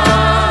Jesus.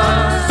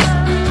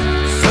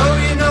 So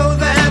you know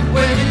that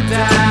when you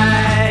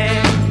die,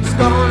 he's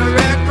gonna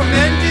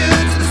recommend you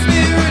to the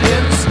spirit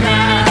in the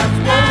sky.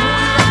 Won't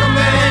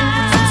recommend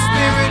you to the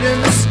spirit in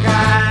the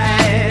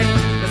sky.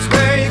 That's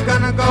where you're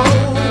gonna go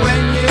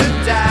when you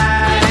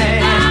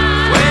die.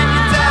 When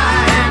you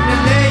die and you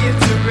lay it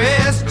to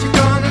rest, you're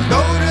gonna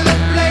go to the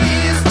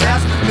place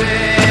that's the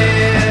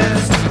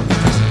best.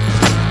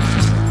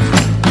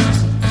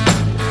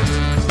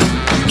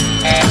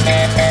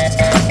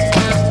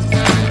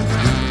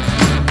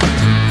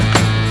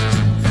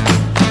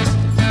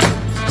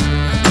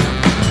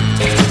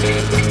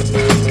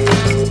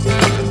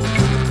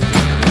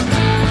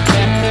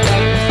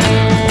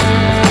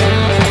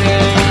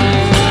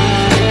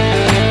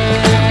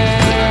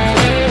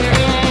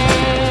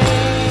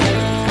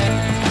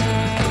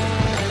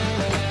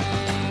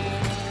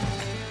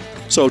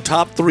 So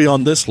top 3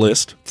 on this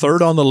list.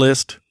 Third on the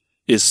list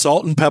is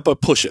Salt and Pepper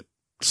Push It.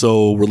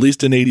 So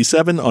released in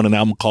 87 on an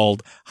album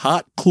called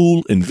Hot,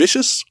 Cool, and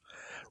Vicious.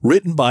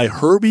 Written by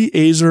Herbie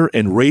Azer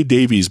and Ray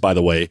Davies, by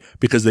the way,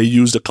 because they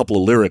used a couple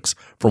of lyrics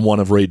from one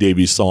of Ray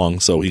Davies'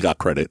 songs, so he got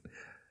credit.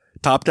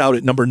 Topped out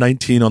at number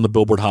 19 on the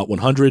Billboard Hot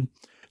 100.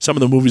 Some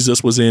of the movies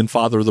this was in: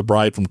 Father of the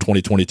Bride from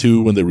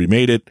 2022 when they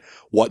remade it.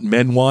 What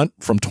Men Want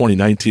from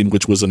 2019,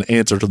 which was an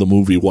answer to the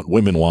movie What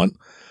Women Want.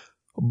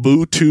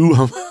 Boo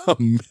 2,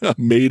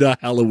 Maida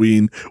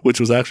Halloween, which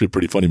was actually a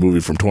pretty funny movie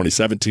from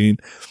 2017.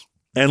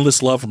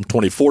 Endless Love from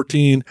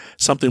 2014,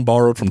 Something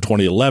Borrowed from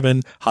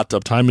 2011, Hot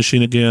Tub Time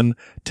Machine again,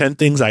 10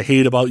 Things I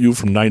Hate About You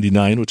from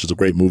 99, which is a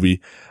great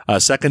movie,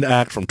 Second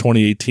Act from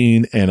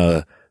 2018,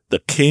 and The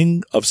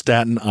King of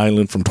Staten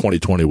Island from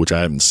 2020, which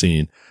I haven't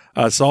seen.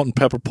 Salt and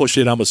Pepper Push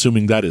It, I'm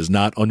assuming that is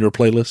not on your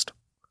playlist?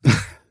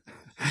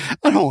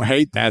 I don't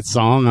hate that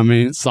song. I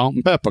mean, it's Salt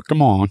and Pepper.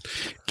 Come on.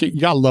 You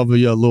gotta love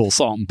your little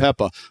Salt and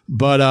Pepper.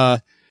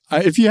 But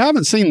if you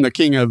haven't seen The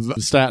King of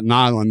Staten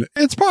Island,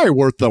 it's probably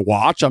worth the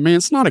watch. I mean,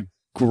 it's not a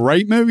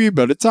great movie,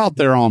 but it's out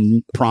there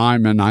on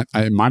Prime, and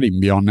it might even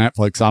be on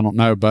Netflix. I don't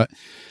know, but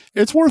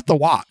it's worth the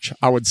watch.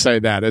 I would say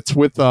that. It's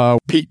with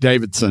Pete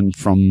Davidson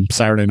from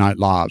Saturday Night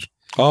Live.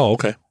 Oh,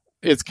 okay.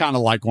 It's kind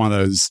of like one of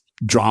those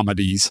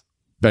dramedies,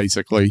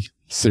 basically.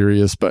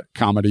 Serious, but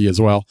comedy as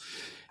well.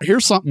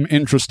 Here's something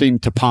interesting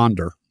to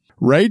ponder.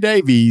 Ray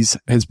Davies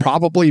has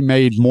probably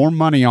made more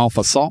money off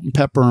of Salt and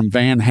Pepper and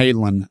Van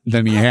Halen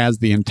than he has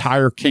the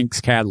entire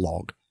Kinks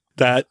catalog.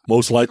 That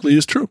most likely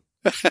is true.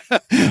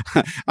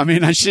 I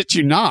mean, I shit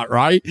you not,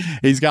 right?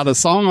 He's got a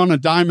song on a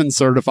Diamond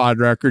Certified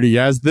record. He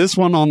has this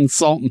one on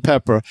Salt and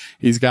Pepper.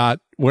 He's got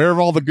Where Have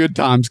All the Good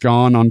Times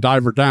Gone on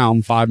Diver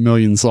Down, 5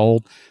 million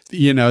sold.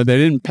 You know, they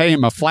didn't pay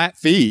him a flat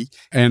fee,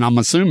 and I'm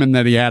assuming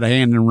that he had a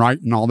hand in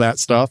writing all that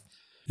stuff.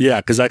 Yeah,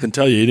 because I can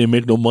tell you, he didn't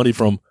make no money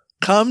from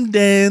Come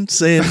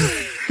Dancing.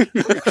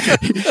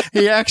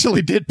 He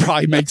actually did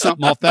probably make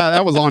something off that.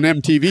 That was on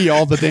MTV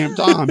all the damn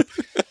time.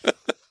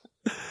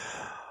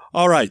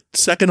 All right,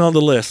 second on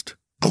the list,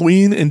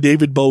 Queen and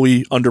David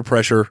Bowie, Under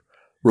Pressure,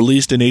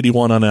 released in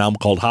 81 on an album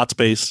called Hot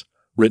Space,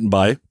 written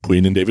by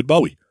Queen and David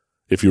Bowie.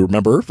 If you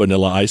remember,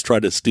 Vanilla Ice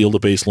tried to steal the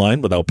bass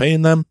line without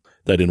paying them.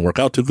 That didn't work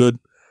out too good.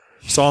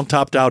 Song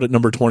topped out at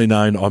number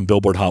 29 on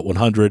Billboard Hot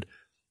 100.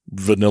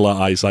 Vanilla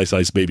Ice, Ice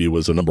Ice Baby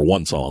was a number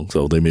 1 song,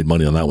 so they made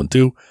money on that one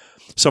too.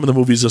 Some of the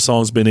movies the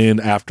song's been in: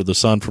 After the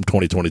Sun from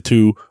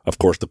 2022, of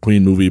course, the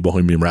Queen movie,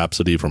 Bohemian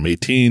Rhapsody from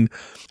 18,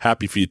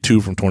 Happy Feet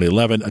 2 from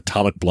 2011,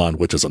 Atomic Blonde,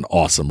 which is an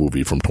awesome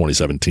movie from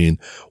 2017.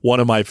 One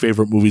of my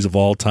favorite movies of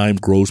all time,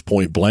 Grosse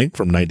Point Blank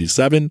from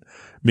 97,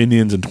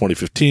 Minions in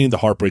 2015, The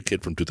Heartbreak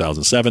Kid from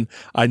 2007,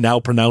 I Now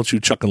Pronounce You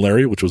Chuck and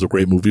Larry, which was a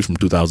great movie from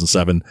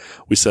 2007.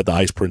 We said The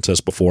Ice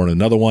Princess before in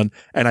another one.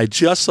 And I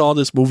just saw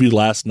this movie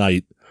last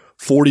night,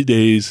 40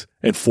 Days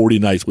and 40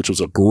 Nights, which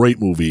was a great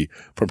movie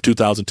from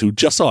 2002.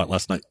 Just saw it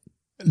last night.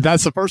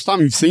 That's the first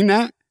time you've seen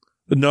that?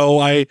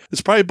 No,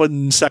 it's probably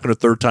been second or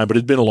third time, but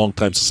it'd been a long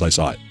time since I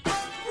saw it.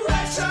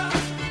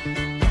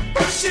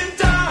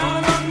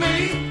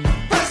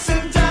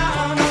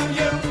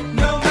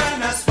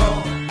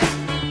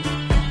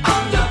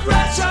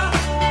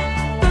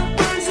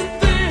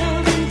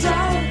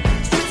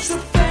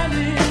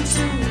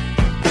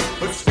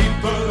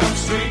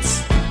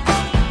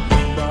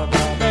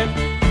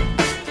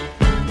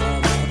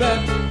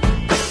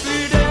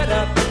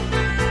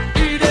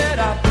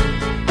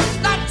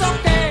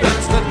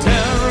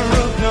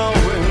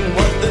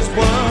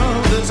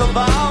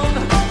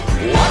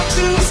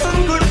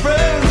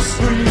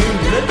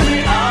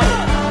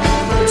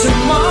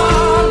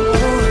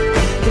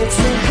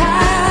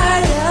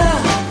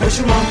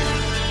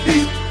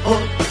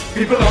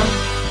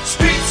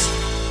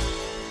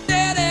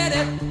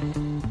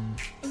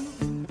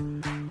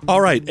 All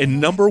right,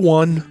 and number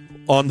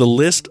one on the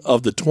list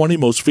of the 20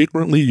 most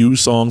frequently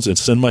used songs in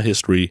cinema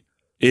history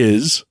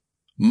is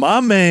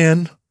my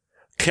man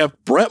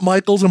kept Bret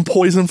Michaels and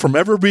Poison from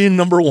ever being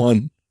number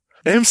one.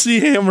 MC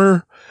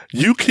Hammer,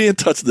 You Can't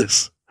Touch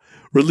This.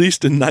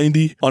 Released in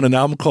 90 on an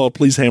album called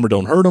Please Hammer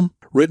Don't Hurt 'Em,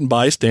 written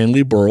by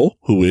Stanley Burrell,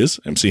 who is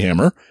MC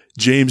Hammer,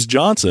 James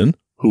Johnson,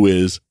 who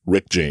is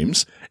Rick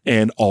James,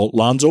 and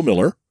Alonzo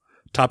Miller.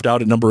 Topped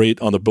out at number 8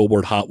 on the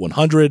Billboard Hot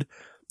 100.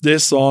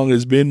 This song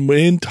has been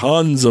in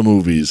tons of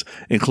movies,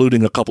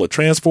 including a couple of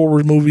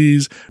Transformers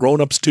movies,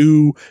 Grown Ups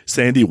 2,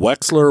 Sandy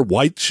Wexler,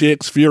 White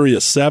Chicks,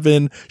 Furious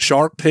 7,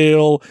 Shark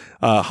Tale,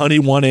 Honey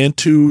 1 and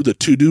 2, The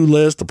To-Do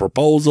List, The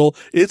Proposal.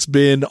 It's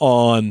been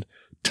on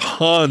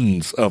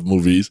tons of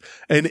movies,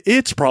 and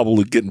it's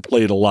probably getting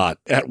played a lot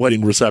at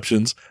wedding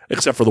receptions,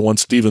 except for the one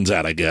Steven's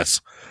at, I guess,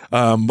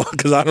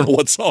 because I don't know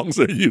what songs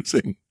they're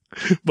using.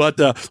 But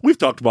we've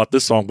talked about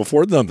this song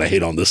before. None of the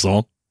hate on this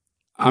song.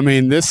 I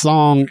mean, this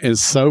song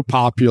is so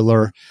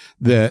popular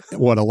that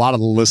what a lot of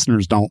the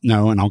listeners don't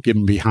know, and I'll give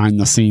them behind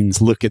the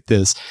scenes look at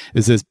this,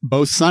 is this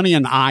both Sonny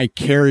and I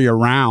carry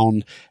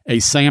around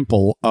a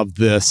sample of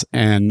this,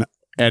 and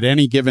at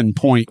any given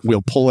point,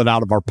 we'll pull it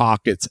out of our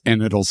pockets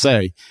and it'll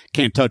say,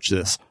 "Can't touch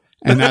this."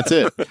 And that's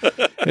it.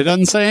 It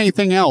doesn't say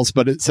anything else,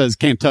 but it says,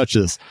 "Can't touch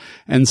this."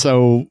 And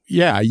so,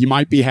 yeah, you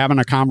might be having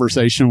a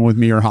conversation with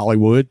me or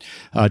Hollywood,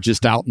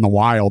 just out in the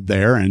wild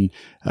there. And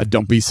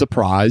don't be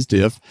surprised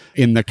if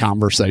in the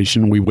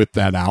conversation we whip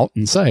that out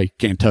and say,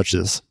 "Can't touch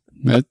this."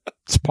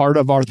 It's part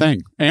of our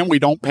thing. And we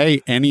don't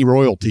pay any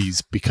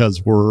royalties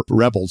because we're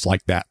rebels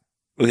like that.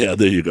 Yeah,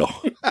 there you go.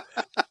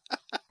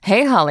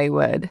 Hey,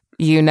 Hollywood,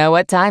 you know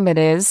what time it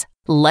is.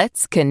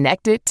 Let's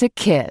connect it to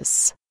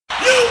KISS.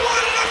 You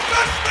wanted the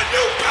best, but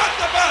you got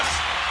the best.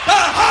 The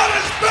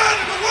hottest band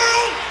in the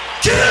world,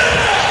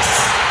 KISS!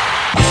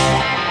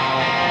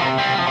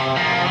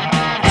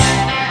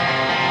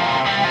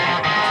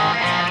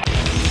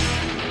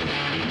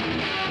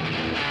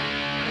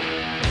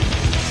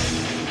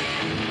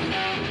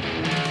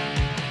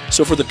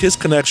 So for the KISS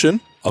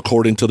connection,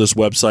 according to this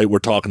website we're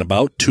talking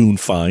about,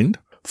 TuneFind,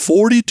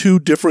 42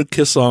 different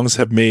KISS songs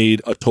have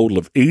made a total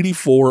of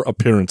 84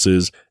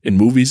 appearances in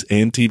movies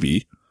and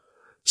TV.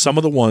 Some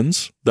of the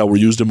ones that were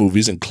used in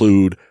movies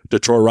include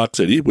Detroit Rock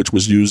City, which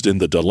was used in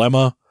The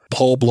Dilemma,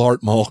 Paul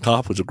Blart Mall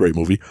Cop, which is a great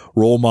movie,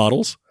 Role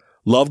Models,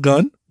 Love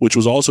Gun, which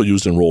was also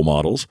used in Role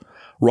Models,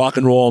 Rock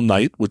and Roll All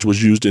Night, which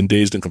was used in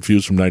Dazed and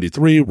Confused from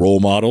 93, Role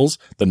Models,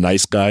 The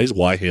Nice Guys,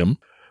 Why Him?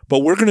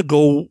 But we're going to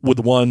go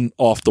with one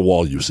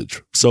off-the-wall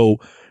usage. So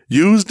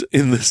used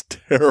in this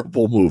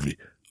terrible movie,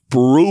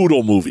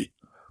 brutal movie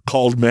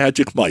called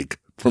Magic Mike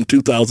from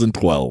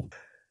 2012.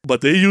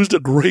 But they used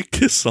a great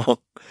KISS song.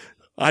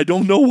 I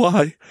don't know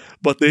why,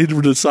 but they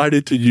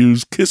decided to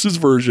use KISS's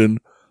version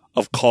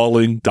of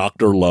Calling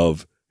Dr.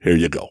 Love. Here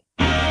you go.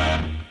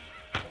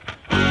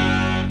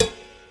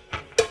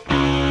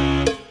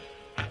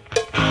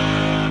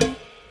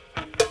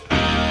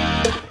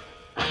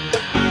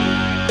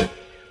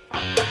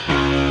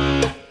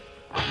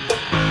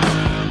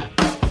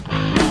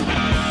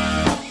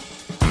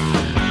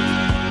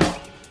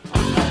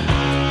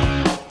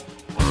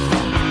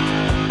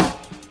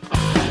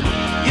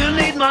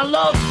 My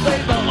love,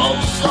 baby, oh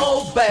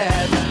so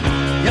bad.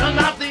 You're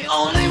not the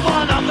only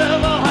one I've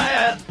ever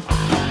had.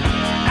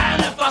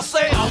 And if I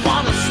say I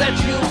want to set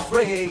you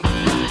free,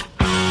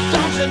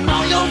 don't you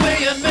know you'll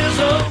be in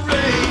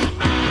misery?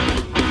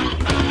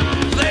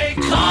 They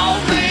call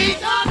me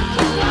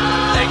Dr.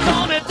 Love. They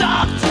call me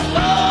Dr.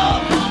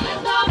 Love.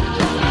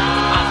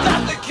 I've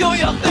got the cure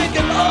you're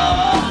thinking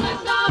of.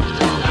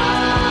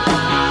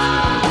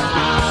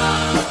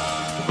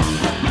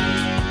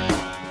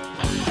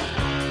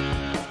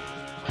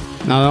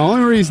 Now, the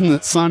only reason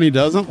that Sonny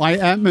doesn't like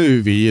that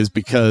movie is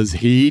because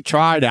he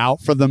tried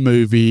out for the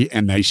movie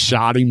and they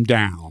shot him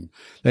down.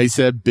 They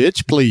said,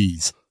 "Bitch,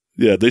 please."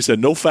 Yeah, they said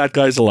no fat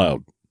guys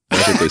allowed.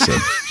 That's what they said.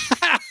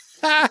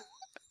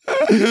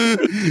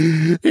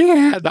 He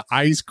had the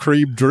ice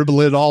cream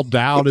dribbling all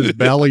down his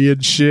belly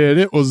and shit.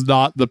 It was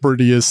not the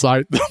prettiest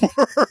sight in the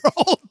world.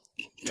 All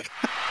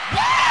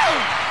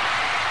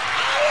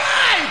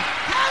right!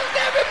 How does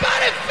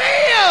everybody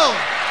feel?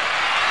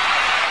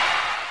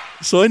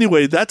 So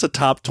anyway, that's a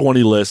top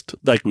 20 list.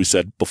 Like we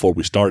said before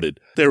we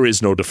started, there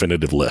is no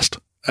definitive list.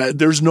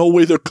 There's no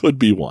way there could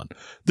be one.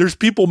 There's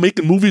people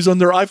making movies on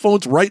their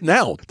iPhones right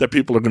now that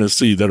people are going to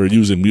see that are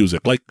using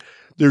music. Like,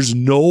 there's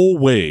no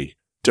way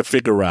to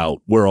figure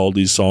out where all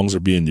these songs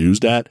are being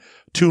used at.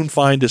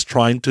 TuneFind is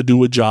trying to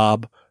do a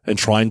job and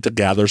trying to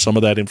gather some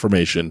of that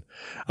information.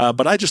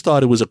 But I just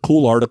thought it was a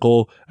cool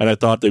article, and I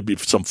thought there'd be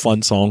some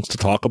fun songs to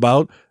talk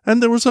about.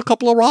 And there was a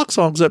couple of rock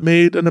songs that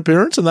made an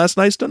appearance, and that's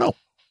nice to know.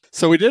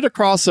 So we did a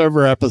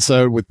crossover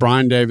episode with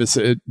Brian Davis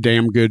at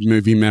Damn Good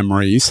Movie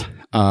Memories.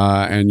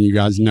 And you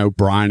guys know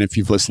Brian, if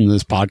you've listened to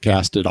this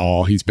podcast at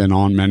all. He's been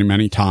on many,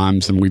 many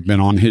times, and we've been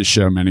on his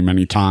show many,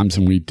 many times.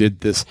 And we did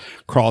this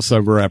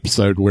crossover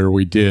episode where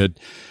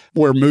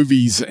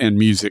movies and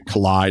music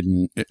collide,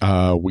 and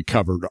we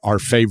covered our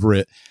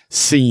favorite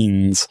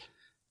scenes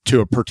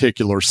to a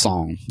particular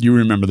song. You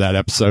remember that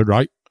episode,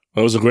 right?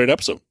 That was a great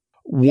episode.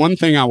 One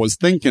thing I was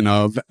thinking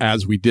of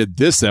as we did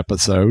this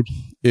episode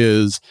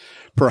is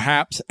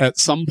perhaps at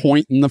some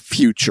point in the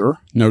future,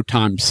 no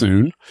time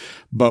soon,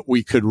 but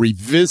we could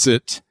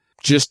revisit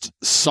just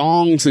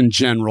songs in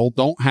general.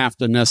 Don't have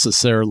to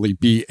necessarily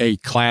be a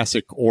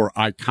classic or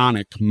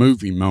iconic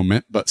movie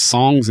moment, but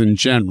songs in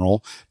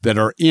general that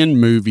are in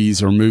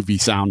movies or movie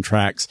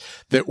soundtracks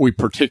that we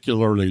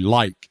particularly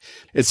like,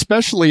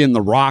 especially in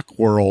the rock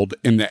world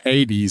in the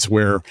 80s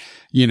where,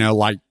 you know,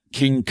 like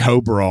King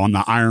Cobra on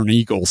the Iron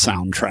Eagle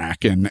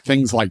soundtrack and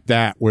things like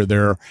that, where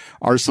there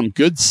are some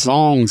good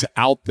songs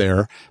out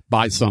there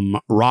by some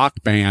rock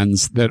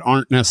bands that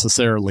aren't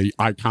necessarily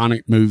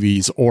iconic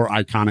movies or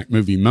iconic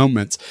movie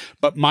moments,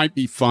 but might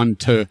be fun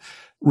to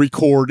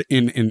record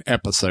in an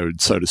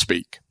episode, so to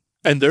speak.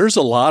 And there's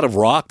a lot of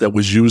rock that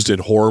was used in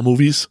horror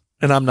movies.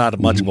 And I'm not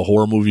much of a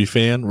horror movie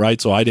fan, right?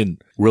 So I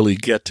didn't really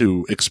get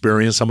to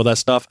experience some of that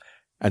stuff.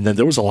 And then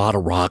there was a lot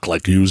of rock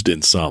like used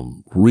in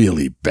some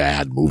really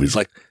bad movies.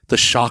 Like the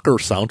Shocker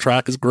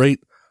soundtrack is great.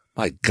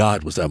 My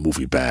God, was that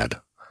movie bad?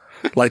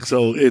 Like,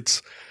 so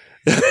it's,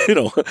 you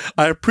know,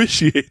 I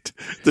appreciate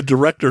the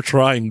director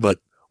trying, but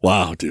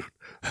wow, dude,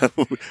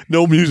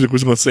 no music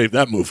was going to save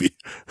that movie.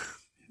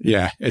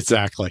 Yeah,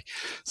 exactly.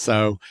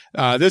 So,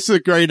 this is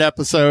a great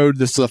episode.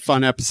 This is a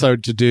fun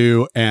episode to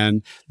do.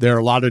 And there are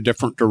a lot of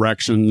different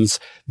directions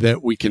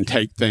that we can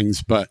take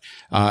things. But,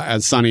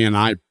 as Sonny and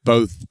I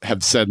both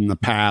have said in the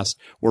past,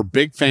 we're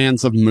big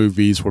fans of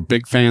movies. We're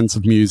big fans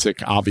of music.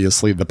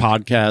 Obviously, the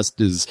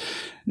podcast is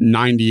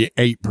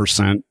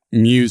 98%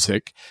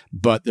 music,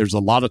 but there's a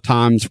lot of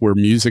times where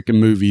music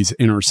and movies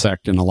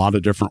intersect in a lot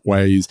of different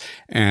ways.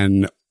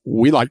 And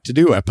we like to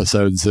do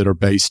episodes that are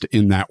based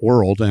in that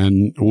world,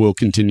 and we'll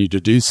continue to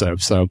do so.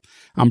 So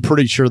I'm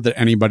pretty sure that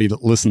anybody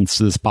that listens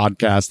to this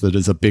podcast that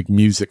is a big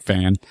music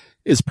fan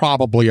is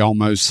probably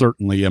almost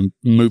certainly a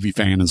movie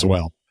fan as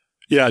well.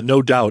 Yeah,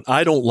 no doubt.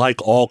 I don't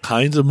like all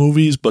kinds of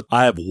movies, but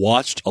I have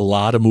watched a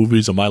lot of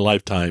movies in my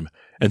lifetime.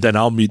 And then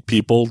I'll meet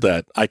people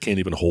that I can't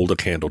even hold a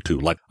candle to.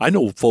 Like, I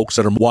know folks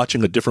that are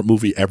watching a different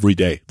movie every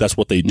day. That's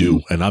what they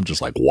do. And I'm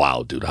just like,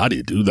 wow, dude, how do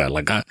you do that?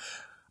 Like, I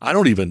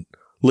don't even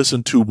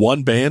listen to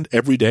one band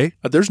every day.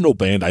 There's no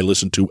band I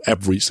listen to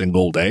every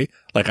single day.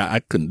 Like, I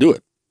couldn't do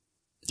it.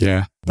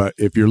 Yeah. But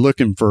if you're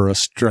looking for a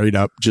straight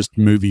up just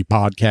movie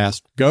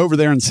podcast, go over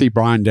there and see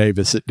Brian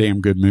Davis at Damn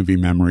Good Movie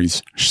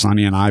Memories.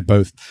 Sonny and I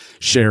both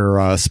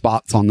share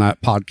spots on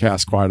that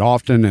podcast quite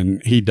often,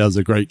 and he does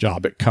a great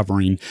job at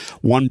covering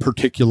one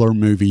particular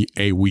movie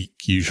a week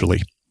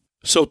usually.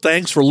 So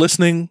thanks for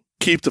listening.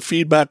 Keep the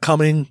feedback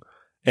coming,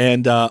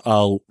 and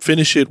I'll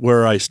finish it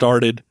where I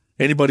started.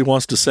 Anybody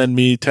wants to send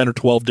me 10 or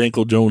 12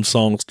 Danko Jones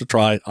songs to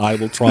try, I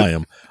will try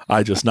them.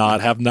 I just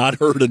have not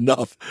heard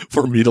enough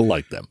for me to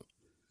like them.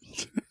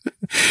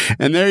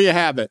 And there you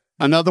have it.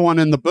 Another one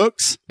in the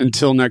books.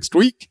 Until next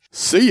week,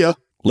 see ya.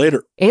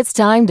 Later. It's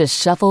time to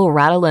shuffle,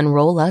 rattle, and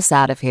roll us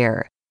out of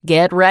here.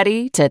 Get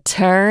ready to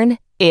turn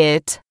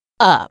it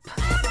up.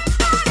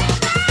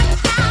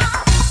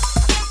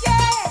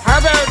 How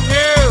about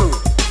new?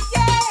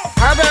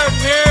 How about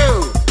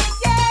new?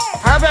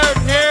 How about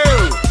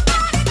new?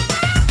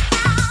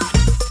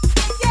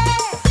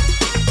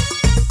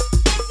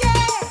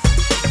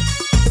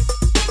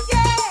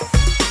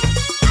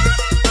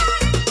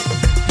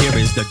 Here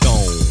is the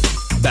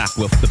dome, back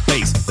with the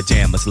bass,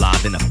 pajamas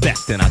live in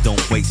effect, and I don't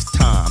waste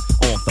time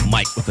on the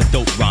mic with a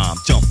dope rhyme.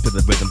 Jump to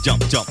the rhythm, jump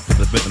to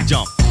the rhythm,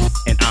 jump.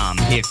 And I'm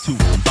here to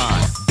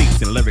combine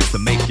beats and lyrics to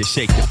make you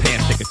shake your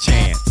pants, take a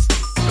chance.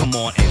 Come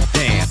on and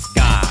dance,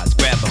 guys,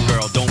 grab a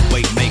girl, don't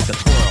wait, make a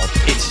twirl.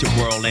 It's your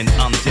world and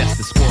I'm just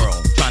a squirrel,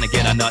 trying to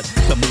get a nut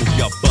to move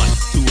your butt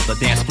to the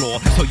dance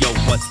floor. So yo,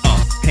 what's up?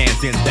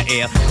 Hands in the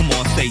air, come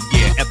on, say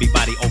yeah.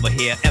 Everybody over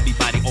here,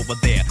 everybody over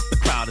there. The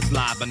crowd is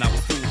live and I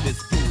will do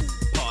this groove.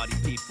 Party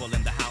people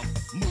in the house,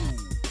 move.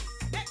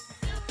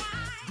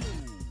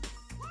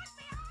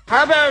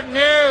 How about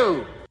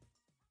new?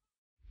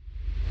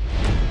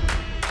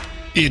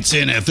 It's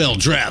NFL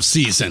draft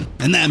season,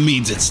 and that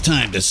means it's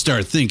time to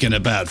start thinking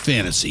about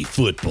fantasy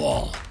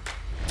football.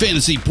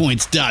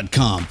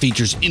 FantasyPoints.com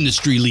features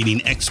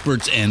industry-leading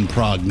experts and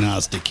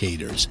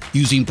prognosticators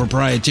using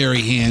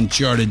proprietary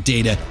hand-charted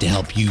data to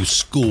help you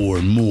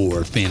score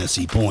more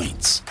fantasy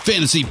points.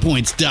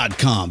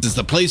 FantasyPoints.com is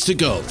the place to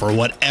go for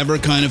whatever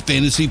kind of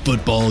fantasy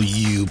football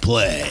you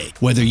play.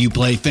 Whether you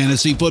play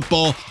fantasy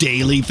football,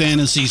 daily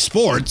fantasy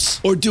sports,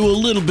 or do a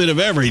little bit of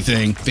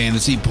everything,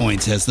 Fantasy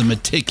Points has the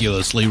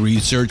meticulously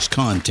researched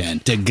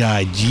content to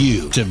guide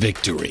you to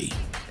victory.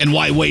 And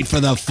why wait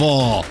for the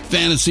fall?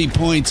 Fantasy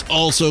Points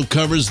also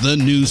covers the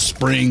new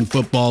spring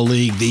football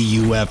league, the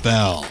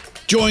UFL.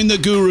 Join the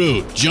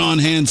guru, John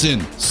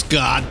Hansen,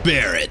 Scott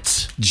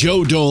Barrett,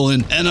 Joe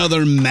Dolan, and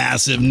other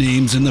massive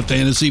names in the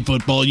fantasy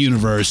football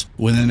universe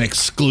with an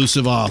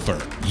exclusive offer.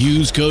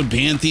 Use code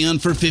Pantheon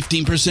for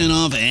 15%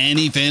 off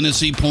any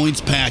Fantasy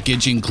Points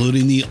package,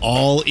 including the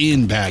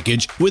all-in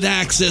package with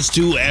access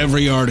to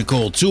every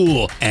article,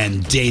 tool,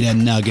 and data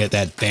nugget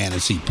that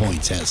Fantasy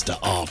Points has to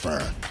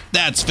offer.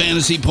 That's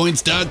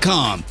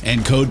fantasypoints.com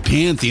and code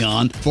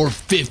Pantheon for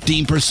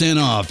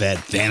 15% off at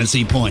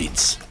Fantasy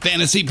Points.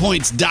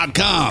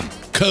 Fantasypoints.com,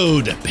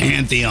 code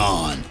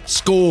Pantheon.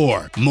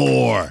 Score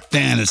more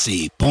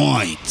fantasy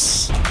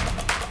points.